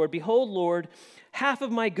said to the Lord, Behold, Lord, half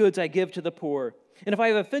of my goods I give to the poor. And if I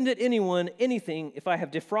have offended anyone, anything, if I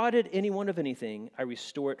have defrauded anyone of anything, I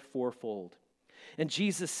restore it fourfold. And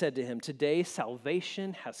Jesus said to him, Today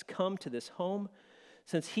salvation has come to this home,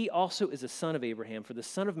 since he also is a son of Abraham. For the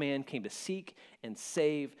Son of Man came to seek and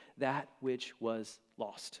save that which was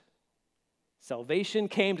lost. Salvation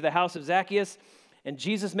came to the house of Zacchaeus, and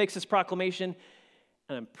Jesus makes this proclamation.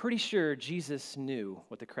 And I'm pretty sure Jesus knew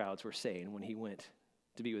what the crowds were saying when he went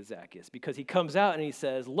to be with Zacchaeus, because he comes out and he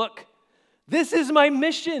says, Look, this is my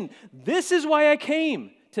mission. This is why I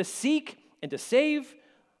came, to seek and to save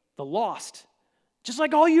the lost. Just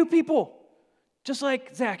like all you people, just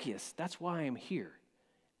like Zacchaeus. That's why I'm here.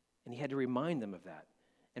 And he had to remind them of that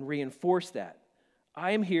and reinforce that.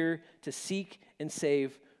 I am here to seek and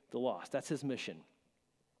save the lost. That's his mission.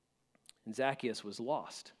 And Zacchaeus was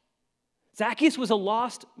lost. Zacchaeus was a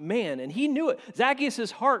lost man, and he knew it.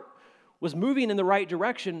 Zacchaeus' heart was moving in the right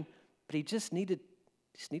direction, but he just needed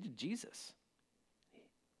Jesus.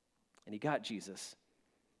 And he got Jesus.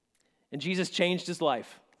 And Jesus changed his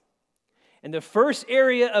life. And the first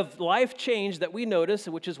area of life change that we notice,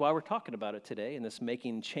 which is why we're talking about it today, and this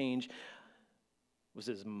making change, was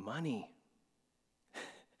his money.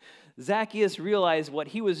 Zacchaeus realized what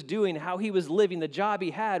he was doing, how he was living, the job he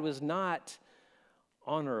had was not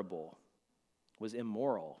honorable, was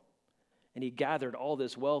immoral. And he gathered all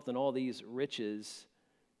this wealth and all these riches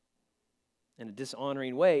in a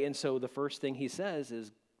dishonoring way. And so the first thing he says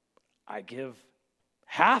is, I give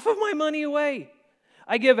half of my money away.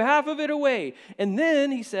 I give half of it away. And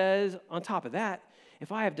then he says, on top of that,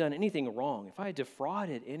 if I have done anything wrong, if I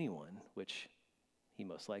defrauded anyone, which he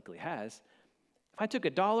most likely has, if I took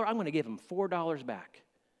 $1, I'm going to give him $4 back.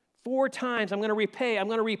 4 times I'm going to repay. I'm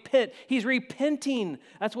going to repent. He's repenting.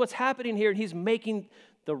 That's what's happening here. And he's making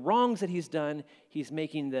the wrongs that he's done, he's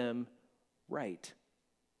making them right.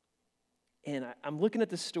 And I'm looking at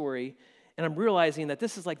this story, and I'm realizing that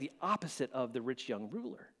this is like the opposite of the rich young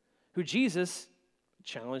ruler, who Jesus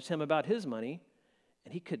challenged him about his money,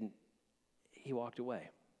 and he walked away.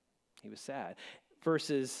 He was sad.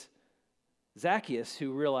 Versus Zacchaeus,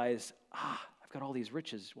 who realized, I've got all these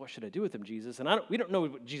riches. What should I do with them, Jesus? And we don't know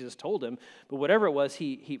what Jesus told him, but whatever it was,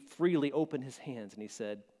 he freely opened his hands, and he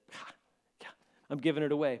said, I'm giving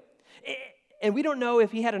it away. And we don't know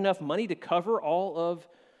if he had enough money to cover all of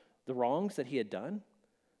the wrongs that he had done.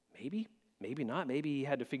 Maybe not. Maybe he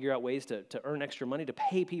had to figure out ways to earn extra money to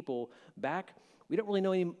pay people back. We don't really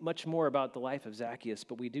know much more about the life of Zacchaeus,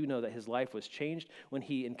 but we do know that his life was changed when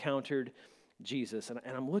he encountered Jesus. And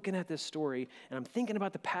I'm looking at this story, and I'm thinking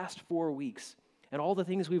about the past 4 weeks and all the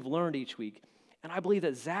things we've learned each week. And I believe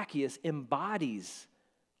that Zacchaeus embodies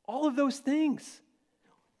all of those things.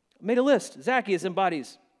 I made a list. Zacchaeus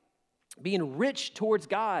embodies being rich towards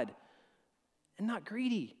God and not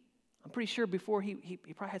greedy. I'm pretty sure before he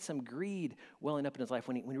probably had some greed welling up in his life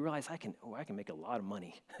when he realized, I can make a lot of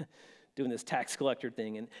money doing this tax collector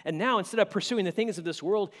thing. And now, instead of pursuing the things of this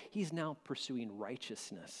world, he's now pursuing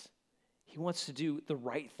righteousness. He wants to do the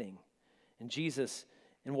right thing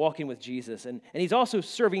and walking with Jesus. And he's also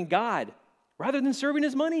serving God rather than serving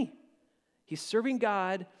his money. He's serving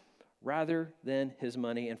God rather than his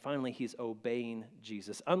money. And finally, he's obeying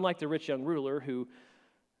Jesus. Unlike the rich young ruler who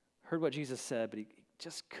heard what Jesus said, but he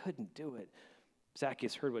just couldn't do it.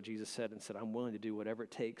 Zacchaeus heard what Jesus said and said, I'm willing to do whatever it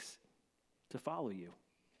takes to follow you.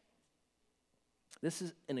 This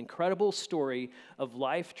is an incredible story of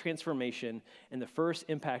life transformation, and the first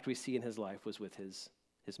impact we see in his life was with his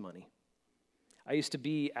money. I used to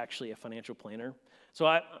be actually a financial planner.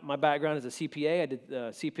 So my background is a CPA. I did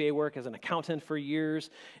CPA work as an accountant for years,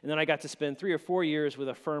 and then I got to spend 3 or 4 years with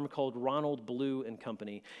a firm called Ronald Blue and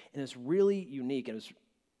Company, and it's really unique, and it's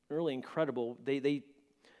really incredible.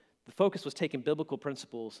 The focus was taking biblical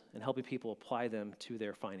principles and helping people apply them to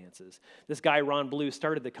their finances. This guy, Ron Blue,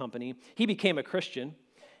 started the company. He became a Christian,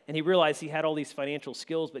 and he realized he had all these financial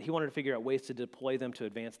skills, but he wanted to figure out ways to deploy them to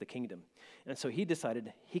advance the kingdom. And so he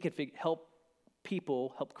decided he could help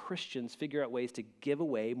Christians figure out ways to give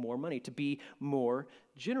away more money, to be more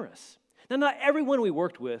generous. Now, not everyone we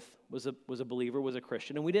worked with was a believer, was a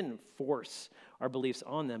Christian, and we didn't force our beliefs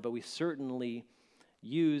on them, but we certainly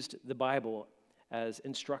used the Bible as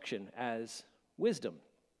instruction, as wisdom.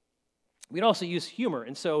 We'd also use humor,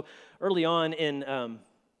 and so early on in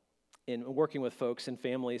working with folks and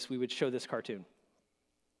families, we would show this cartoon.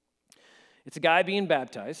 It's a guy being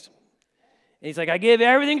baptized, and he's like, I give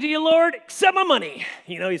everything to you, Lord, except my money.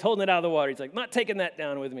 He's holding it out of the water. He's like, not taking that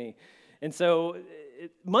down with me. And so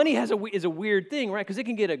money is a weird thing, right? Because it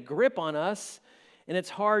can get a grip on us, And it's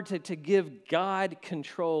hard to give God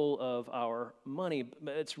control of our money.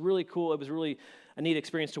 But it's really cool. It was really a neat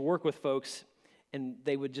experience to work with folks, and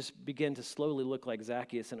they would just begin to slowly look like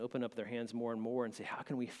Zacchaeus and open up their hands more and more and say, how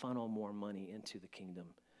can we funnel more money into the kingdom?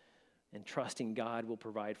 And trusting God will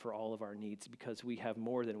provide for all of our needs because we have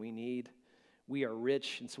more than we need. We are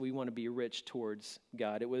rich, and so we want to be rich towards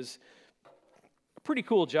God. It was a pretty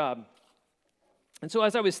cool job. And so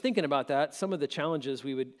as I was thinking about that, some of the challenges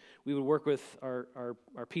we would work with our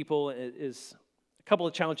people is a couple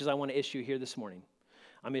of challenges I want to issue here this morning.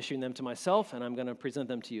 I'm issuing them to myself, and I'm going to present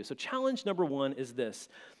them to you. So challenge number one is this.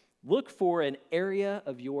 Look for an area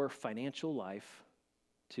of your financial life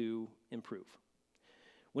to improve.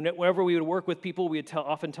 Whenever we would work with people, we would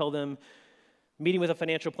often tell them, meeting with a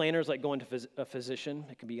financial planner is like going to a physician.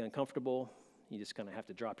 It can be uncomfortable. You just kind of have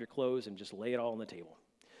to drop your clothes and just lay it all on the table.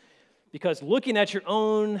 Because looking at your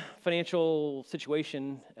own financial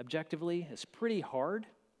situation objectively is pretty hard,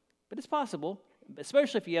 but it's possible,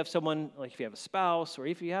 especially if you have someone, like if you have a spouse or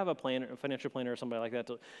if you have a financial planner or somebody like that,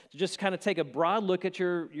 to just kind of take a broad look at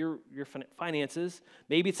your finances.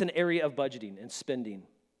 Maybe it's an area of budgeting and spending.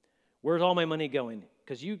 Where's all my money going?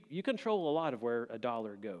 Because you control a lot of where a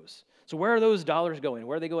dollar goes. So where are those dollars going?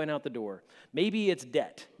 Where are they going out the door? Maybe it's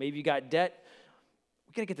debt. Maybe you got debt.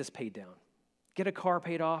 We got to get this paid down. Get a car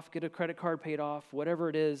paid off. Get a credit card paid off. Whatever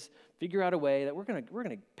it is, figure out a way that we're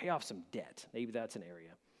gonna pay off some debt. Maybe that's an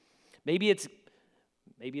area. Maybe it's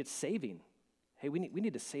saving. Hey, we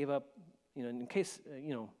need to save up, in case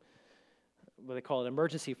what they call an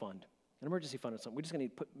emergency fund. An emergency fund or something. We're just going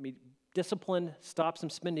to be disciplined, stop some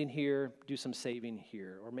spending here, do some saving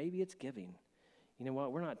here. Or maybe it's giving. You know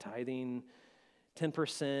what? We're not tithing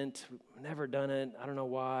 10%. We've never done it. I don't know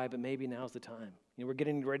why, but maybe now's the time. We're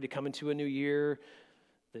getting ready to come into a new year,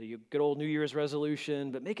 the good old New Year's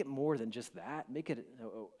resolution, but make it more than just that. Make it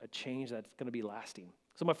a change that's going to be lasting.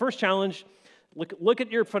 So my first challenge, look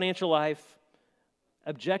at your financial life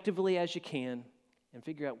objectively as you can, and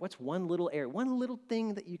figure out what's one little area, one little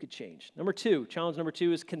thing that you could change. Challenge number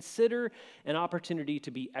two is consider an opportunity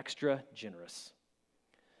to be extra generous.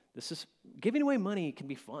 Giving away money can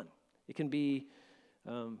be fun. It can be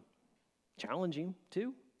challenging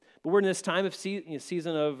too. But we're in this time of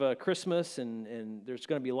season of Christmas, and there's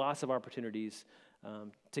going to be lots of opportunities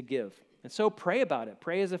to give. And so pray about it.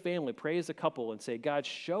 Pray as a family. Pray as a couple and say, God,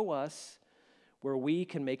 show us where we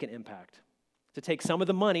can make an impact. To take some of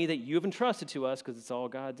the money that you've entrusted to us, because it's all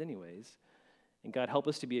God's anyways, and God, help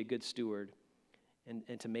us to be a good steward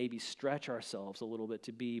and to maybe stretch ourselves a little bit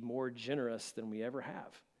to be more generous than we ever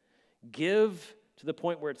have. Give to the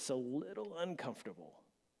point where it's a little uncomfortable.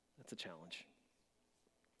 That's a challenge.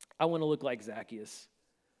 I want to look like Zacchaeus.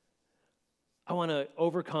 I want to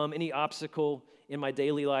overcome any obstacle in my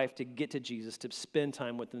daily life to get to Jesus, to spend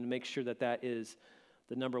time with him, to make sure that is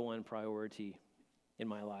the number one priority in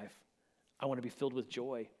my life. I want to be filled with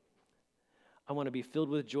joy. I want to be filled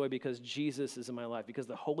with joy because Jesus is in my life, because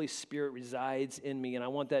the Holy Spirit resides in me, and I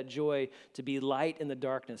want that joy to be light in the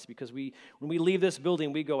darkness, because when we leave this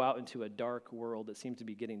building, we go out into a dark world that seems to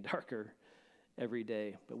be getting darker every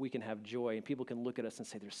day, but we can have joy, and people can look at us and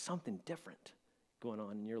say, there's something different going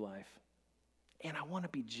on in your life. And I want to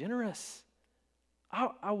be generous.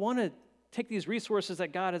 I want to take these resources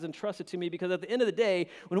that God has entrusted to me, because at the end of the day,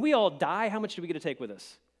 when we all die, how much do we get to take with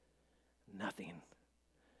us? Nothing.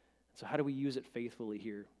 So how do we use it faithfully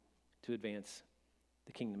here to advance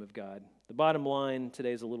the kingdom of God? The bottom line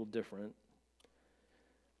today is a little different.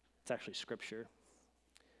 It's actually Scripture.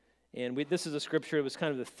 And this is a Scripture. It was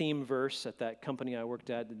kind of the theme verse at that company I worked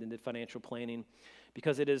at that did financial planning,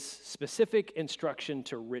 because it is specific instruction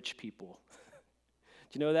to rich people.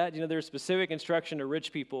 Do you know that? Do you know there's specific instruction to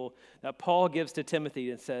rich people that Paul gives to Timothy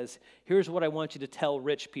and says, here's what I want you to tell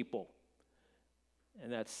rich people. And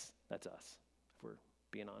that's us, if we're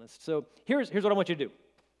being honest. So here's what I want you to do.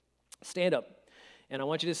 Stand up. And I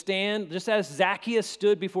want you to stand just as Zacchaeus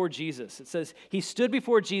stood before Jesus. It says he stood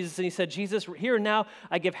before Jesus and he said, Jesus, here and now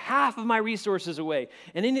I give half of my resources away.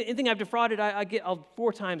 And anything I've defrauded, I'll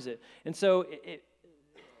 4 times it. And so it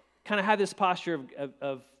kind of have this posture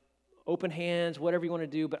of open hands, whatever you want to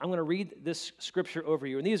do. But I'm going to read this scripture over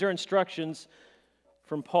you. And these are instructions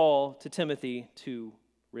from Paul to Timothy to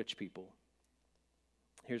rich people.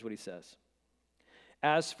 Here's what he says.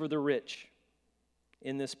 As for the rich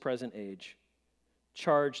in this present age,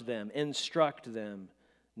 charge them, instruct them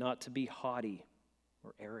not to be haughty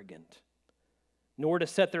or arrogant, nor to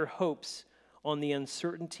set their hopes on the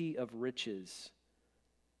uncertainty of riches,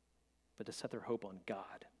 but to set their hope on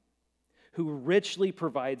God, who richly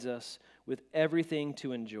provides us with everything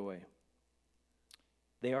to enjoy.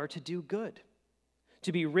 They are to do good,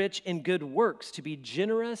 to be rich in good works, to be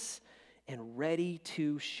generous and ready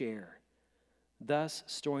to share, thus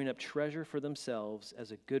storing up treasure for themselves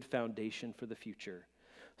as a good foundation for the future,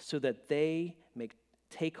 so that they may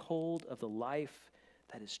take hold of the life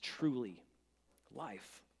that is truly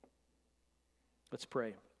life. Let's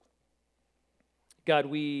pray. God,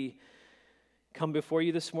 we come before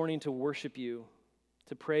you this morning to worship you,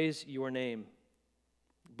 to praise your name.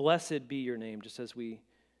 Blessed be your name, just as we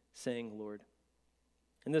sang, Lord.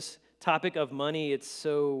 And this topic of money, it's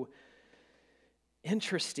so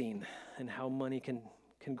interesting and how money can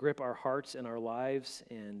grip our hearts and our lives.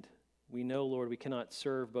 And we know, Lord, we cannot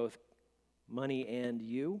serve both money and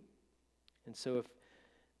you. And so if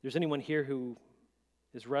there's anyone here who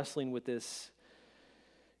is wrestling with this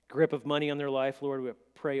grip of money on their life, Lord, we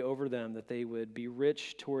pray over them that they would be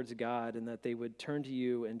rich towards God and that they would turn to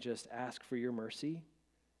you and just ask for your mercy.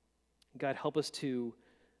 God, help us to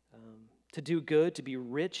do good, to be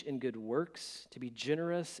rich in good works, to be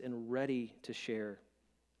generous and ready to share,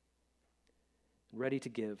 ready to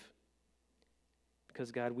give.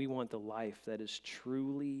 Because, God, we want the life that is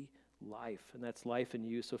truly life, and that's life in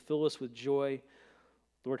you. So fill us with joy.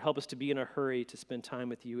 Lord, help us to be in a hurry to spend time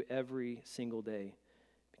with you every single day.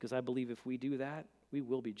 Because I believe if we do that, we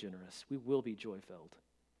will be generous. We will be joy-filled.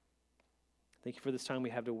 Thank you for this time we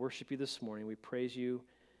have to worship you this morning. We praise you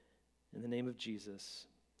in the name of Jesus.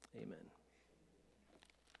 Amen.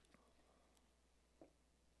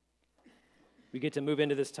 We get to move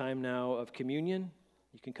into this time now of communion.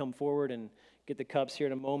 You can come forward and get the cups here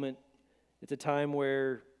in a moment. It's a time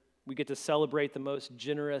where we get to celebrate the most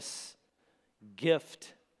generous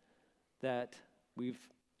gift that we've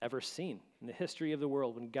ever seen in the history of the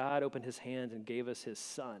world, when God opened his hand and gave us his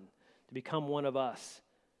Son to become one of us,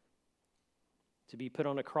 to be put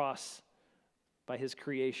on a cross by his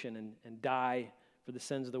creation and die for the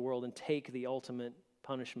sins of the world and take the ultimate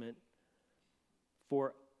punishment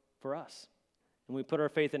for us. And we put our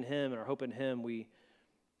faith in him and our hope in him. We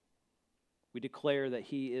declare that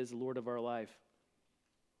he is Lord of our life.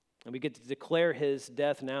 And we get to declare his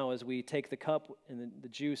death now as we take the cup and the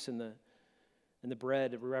juice and the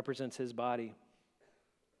bread. It represents his body.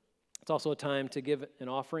 It's also a time to give an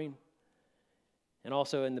offering. And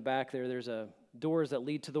also in the back there's doors that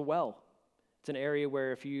lead to the well. It's an area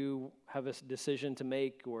where if you have a decision to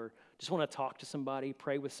make or just want to talk to somebody,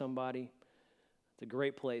 pray with somebody, it's a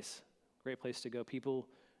great place to go. People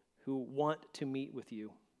who want to meet with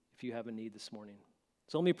you if you have a need this morning.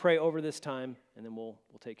 So let me pray over this time, and then we'll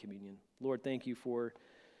take communion. Lord, thank you for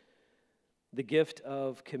the gift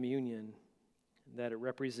of communion, that it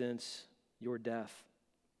represents your death.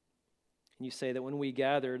 And you say that when we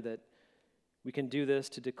gather, that we can do this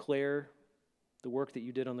to declare the work that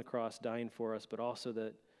you did on the cross, dying for us, but also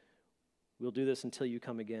that we'll do this until you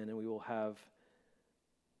come again, and we will have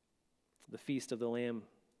the feast of the Lamb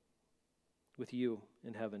with you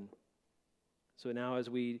in heaven. So now as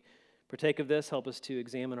we partake of this, help us to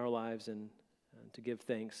examine our lives and to give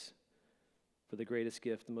thanks for the greatest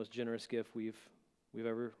gift, the most generous gift we've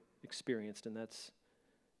ever experienced, and that's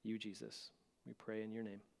you, Jesus. We pray in your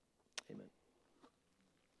name. Amen.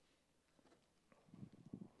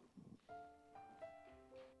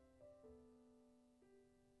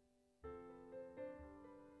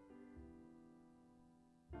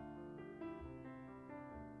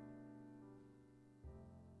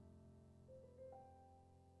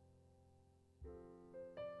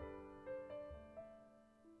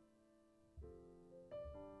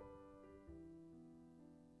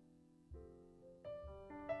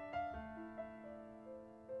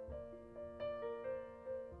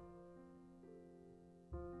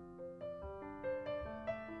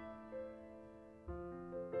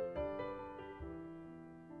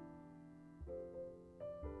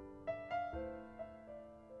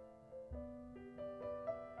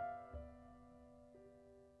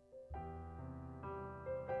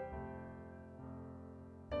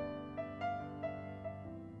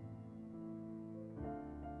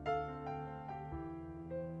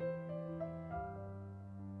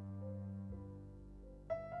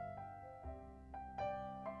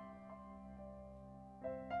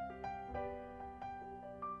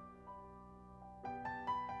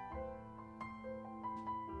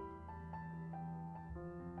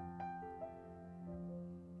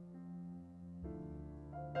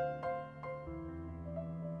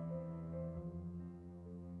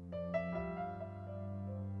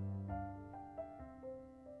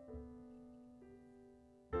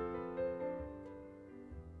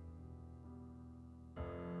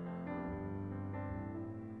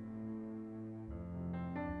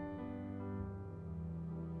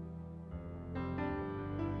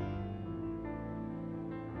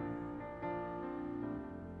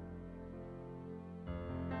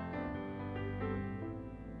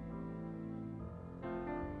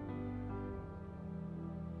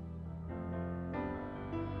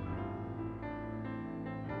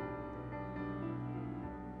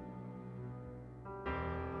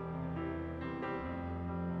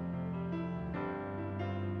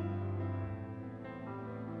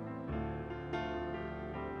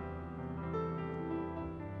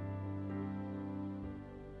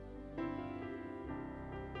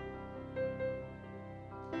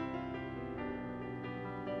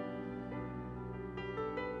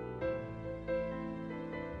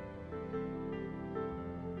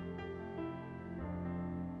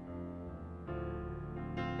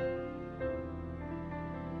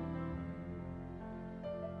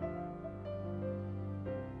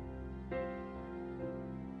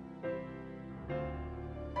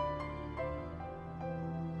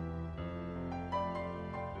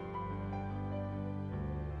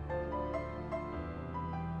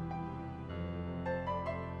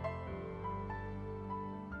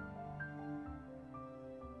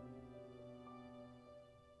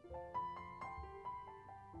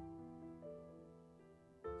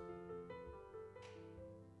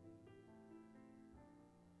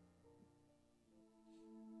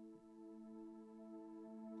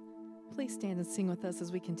 please stand and sing with us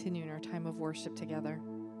as we continue in our time of worship together.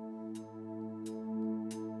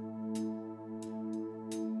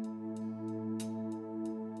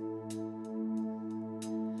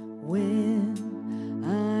 When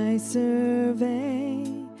I survey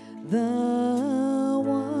the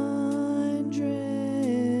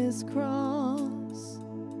wondrous cross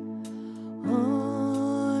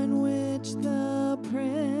on which the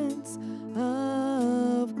Prince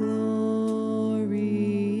of Glory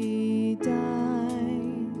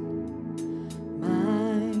died,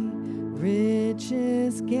 my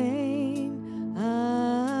richest gain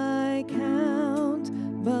I count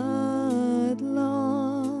but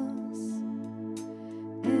loss,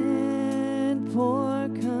 and pour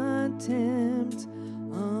contempt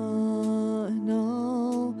on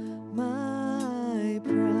all my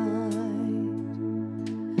pride.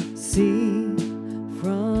 See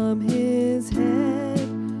from his head,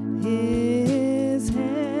 his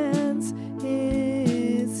hands,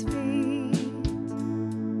 his feet,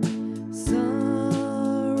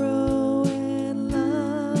 sorrow and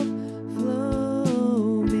love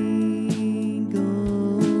flow mingled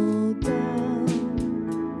down.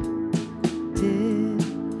 Did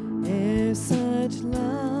e'er such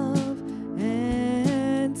love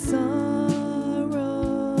and sorrow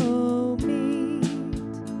meet,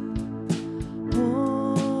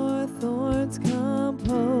 or thorns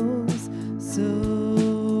compose so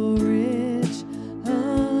rich a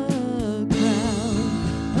crown?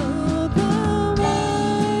 Oh, the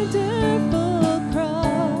wonderful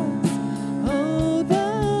cross! Oh, the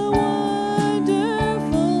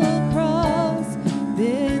wonderful cross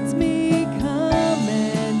bids me come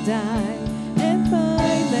and die and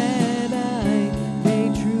find that I may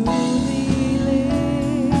truly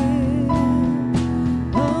live.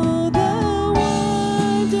 Oh, the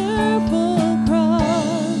wonderful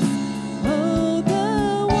cross! Oh, the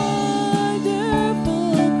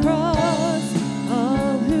wonderful cross!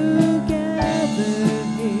 All who gather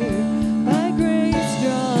here by grace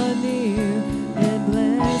draw near and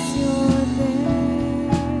bless your name.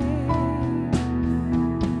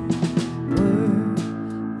 Were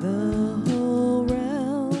the whole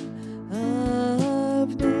realm of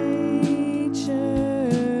nature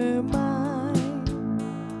mine,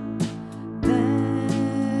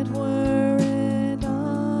 that were an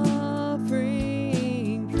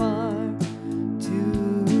offering far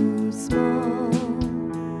too small.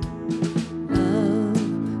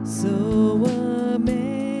 Love so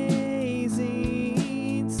amazing,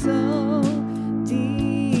 so divine,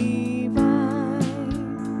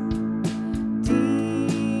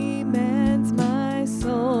 demands my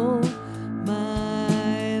soul,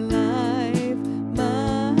 my life,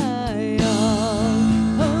 my all.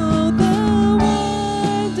 Oh, the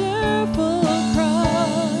wonderful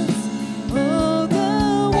cross! Oh, the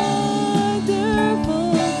wonderful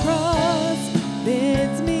cross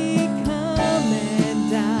bids me come and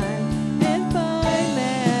die and find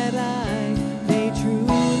that I may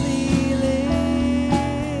truly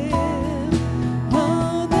live.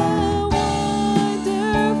 Oh, the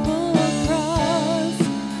wonderful cross!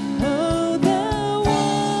 Oh, the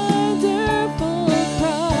wonderful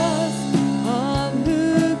cross! All who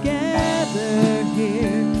gather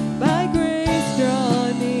here by grace draw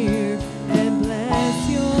near and bless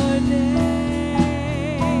your name.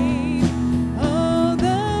 Oh,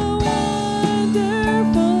 the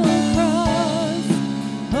wonderful cross!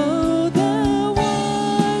 Oh, the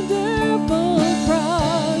wonderful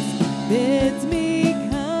cross bids me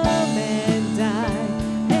come and die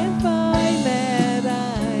and find that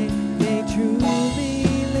I may truly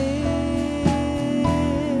live.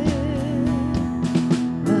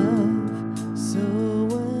 Love so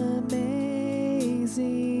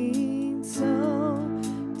amazing, so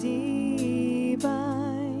divine,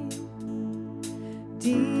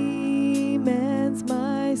 demands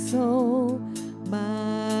my soul,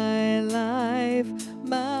 my life,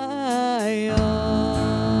 my all.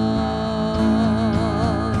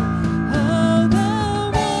 Oh, the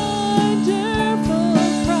wonderful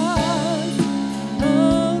cross!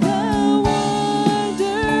 Oh, the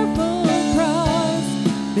wonderful cross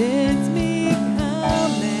bids me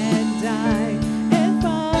come and die and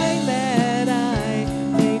find that I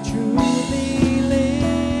may truly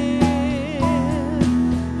live.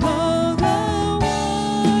 Oh, the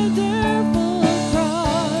wonderful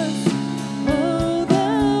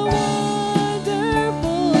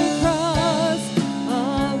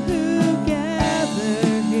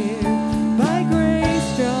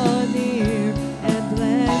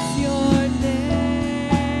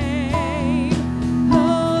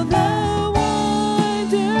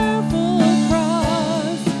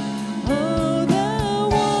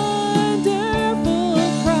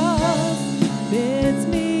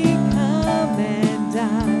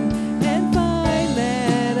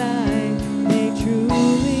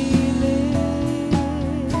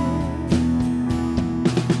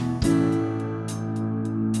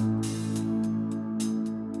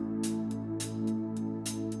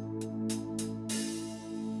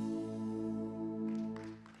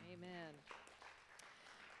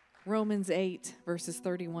Romans 8, verses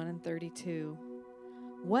 31 and 32.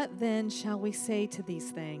 What then shall we say to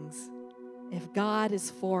these things? If God is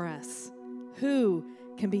for us, who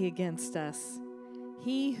can be against us?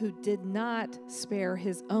 He who did not spare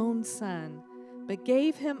his own son, but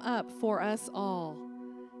gave him up for us all,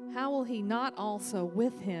 how will he not also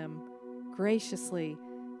with him graciously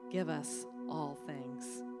give us all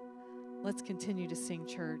things? Let's continue to sing,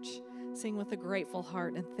 church. Sing with a grateful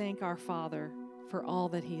heart and thank our Father for all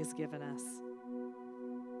that he has given us.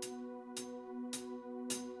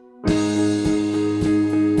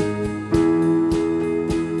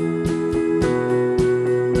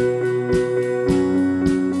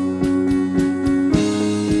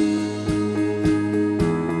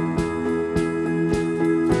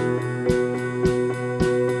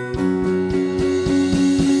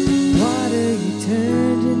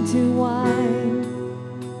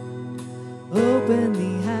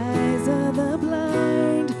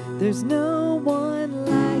 There's no one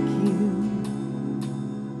like you,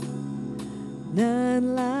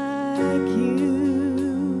 none like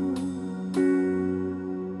you.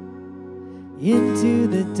 Into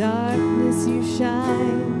the darkness you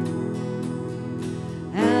shine,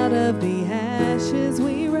 out of the ashes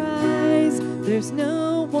we rise. There's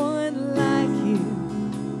no one like you,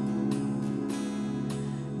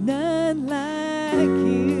 none like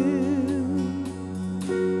you.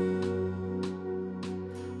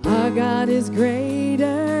 Our God is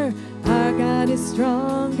greater, our God is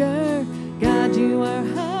stronger. God, you are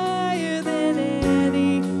higher than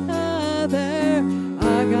any other.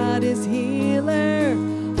 Our God is healer,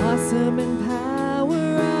 awesome in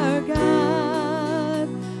power. Our God,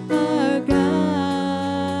 our God.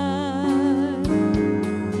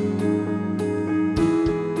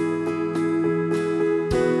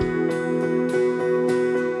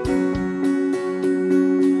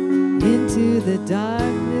 Into the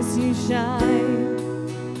darkness you shine,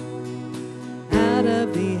 out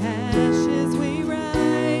of the ashes we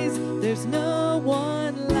rise. There's no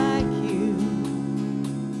one like you,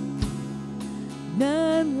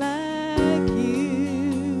 none like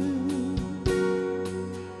you.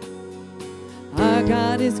 Our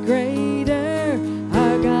God is greater,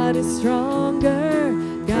 our God is stronger.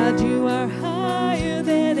 God, you are higher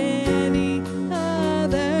than any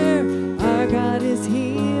other. Our God is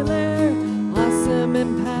healer, awesome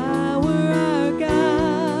in power. Our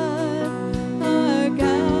God, our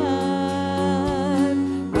God.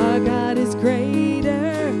 Our God is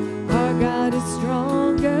greater, our God is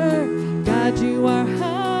stronger. God, you are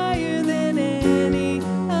higher than any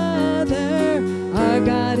other. Our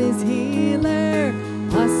God is healer,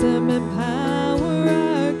 awesome in power.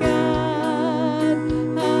 Our God,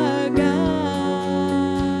 our God.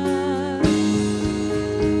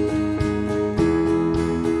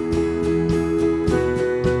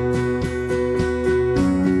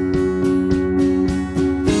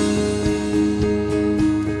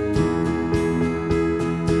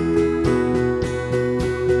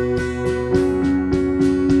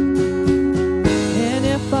 And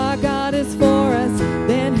if our God is for us,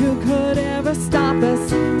 then who could ever stop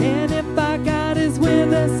us? And if our God is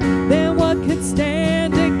with us, then what could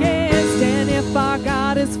stand against? And if our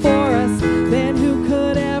God is for us, then who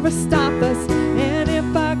could ever stop us? And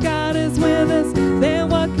if our God is with us, then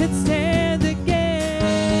what could stand against?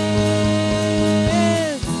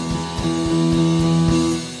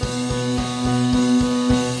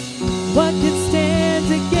 What could stand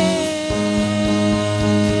against?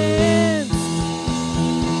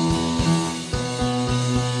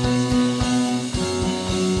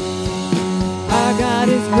 Our God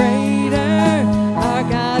is greater, our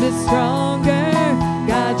God is stronger.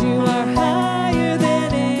 God, you are higher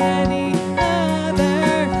than any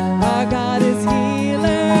other. Our God is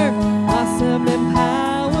healer, awesome in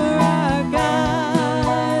power. Our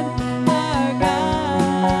God, our God.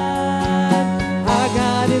 Our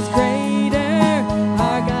God is greater,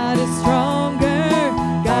 our God is stronger.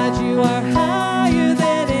 God, you are higher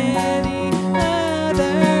than any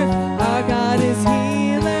other. Our God is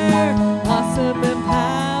healer, awesome in power.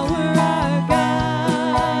 Our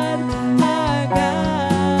God,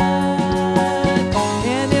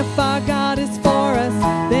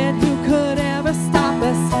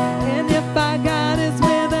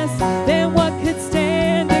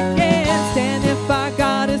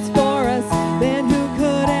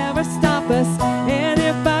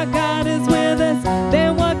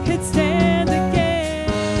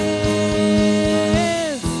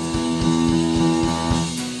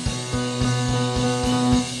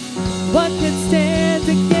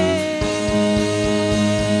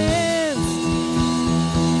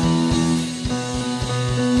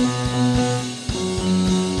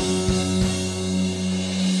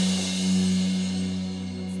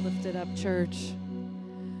 church.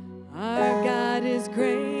 Our God is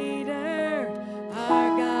greater.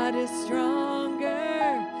 Our God is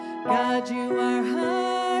stronger. God, you are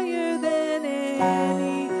higher than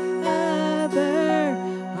any other.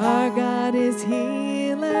 Our God is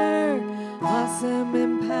healer, awesome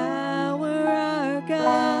in power. Our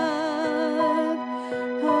God,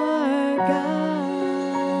 our God.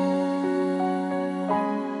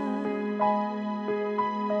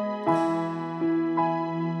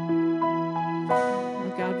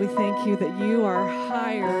 Oh God, we thank you that you are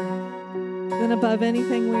higher than above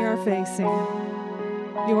anything we are facing.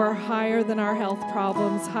 You are higher than our health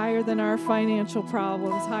problems, higher than our financial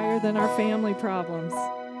problems, higher than our family problems.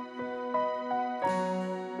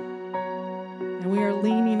 And we are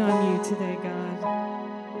leaning on you today, God.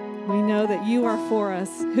 We know that you are for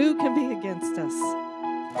us. Who can be against us?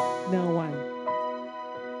 No one.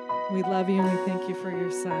 We love you and we thank you for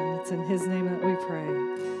your Son. It's in his name that we pray.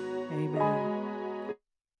 Amen.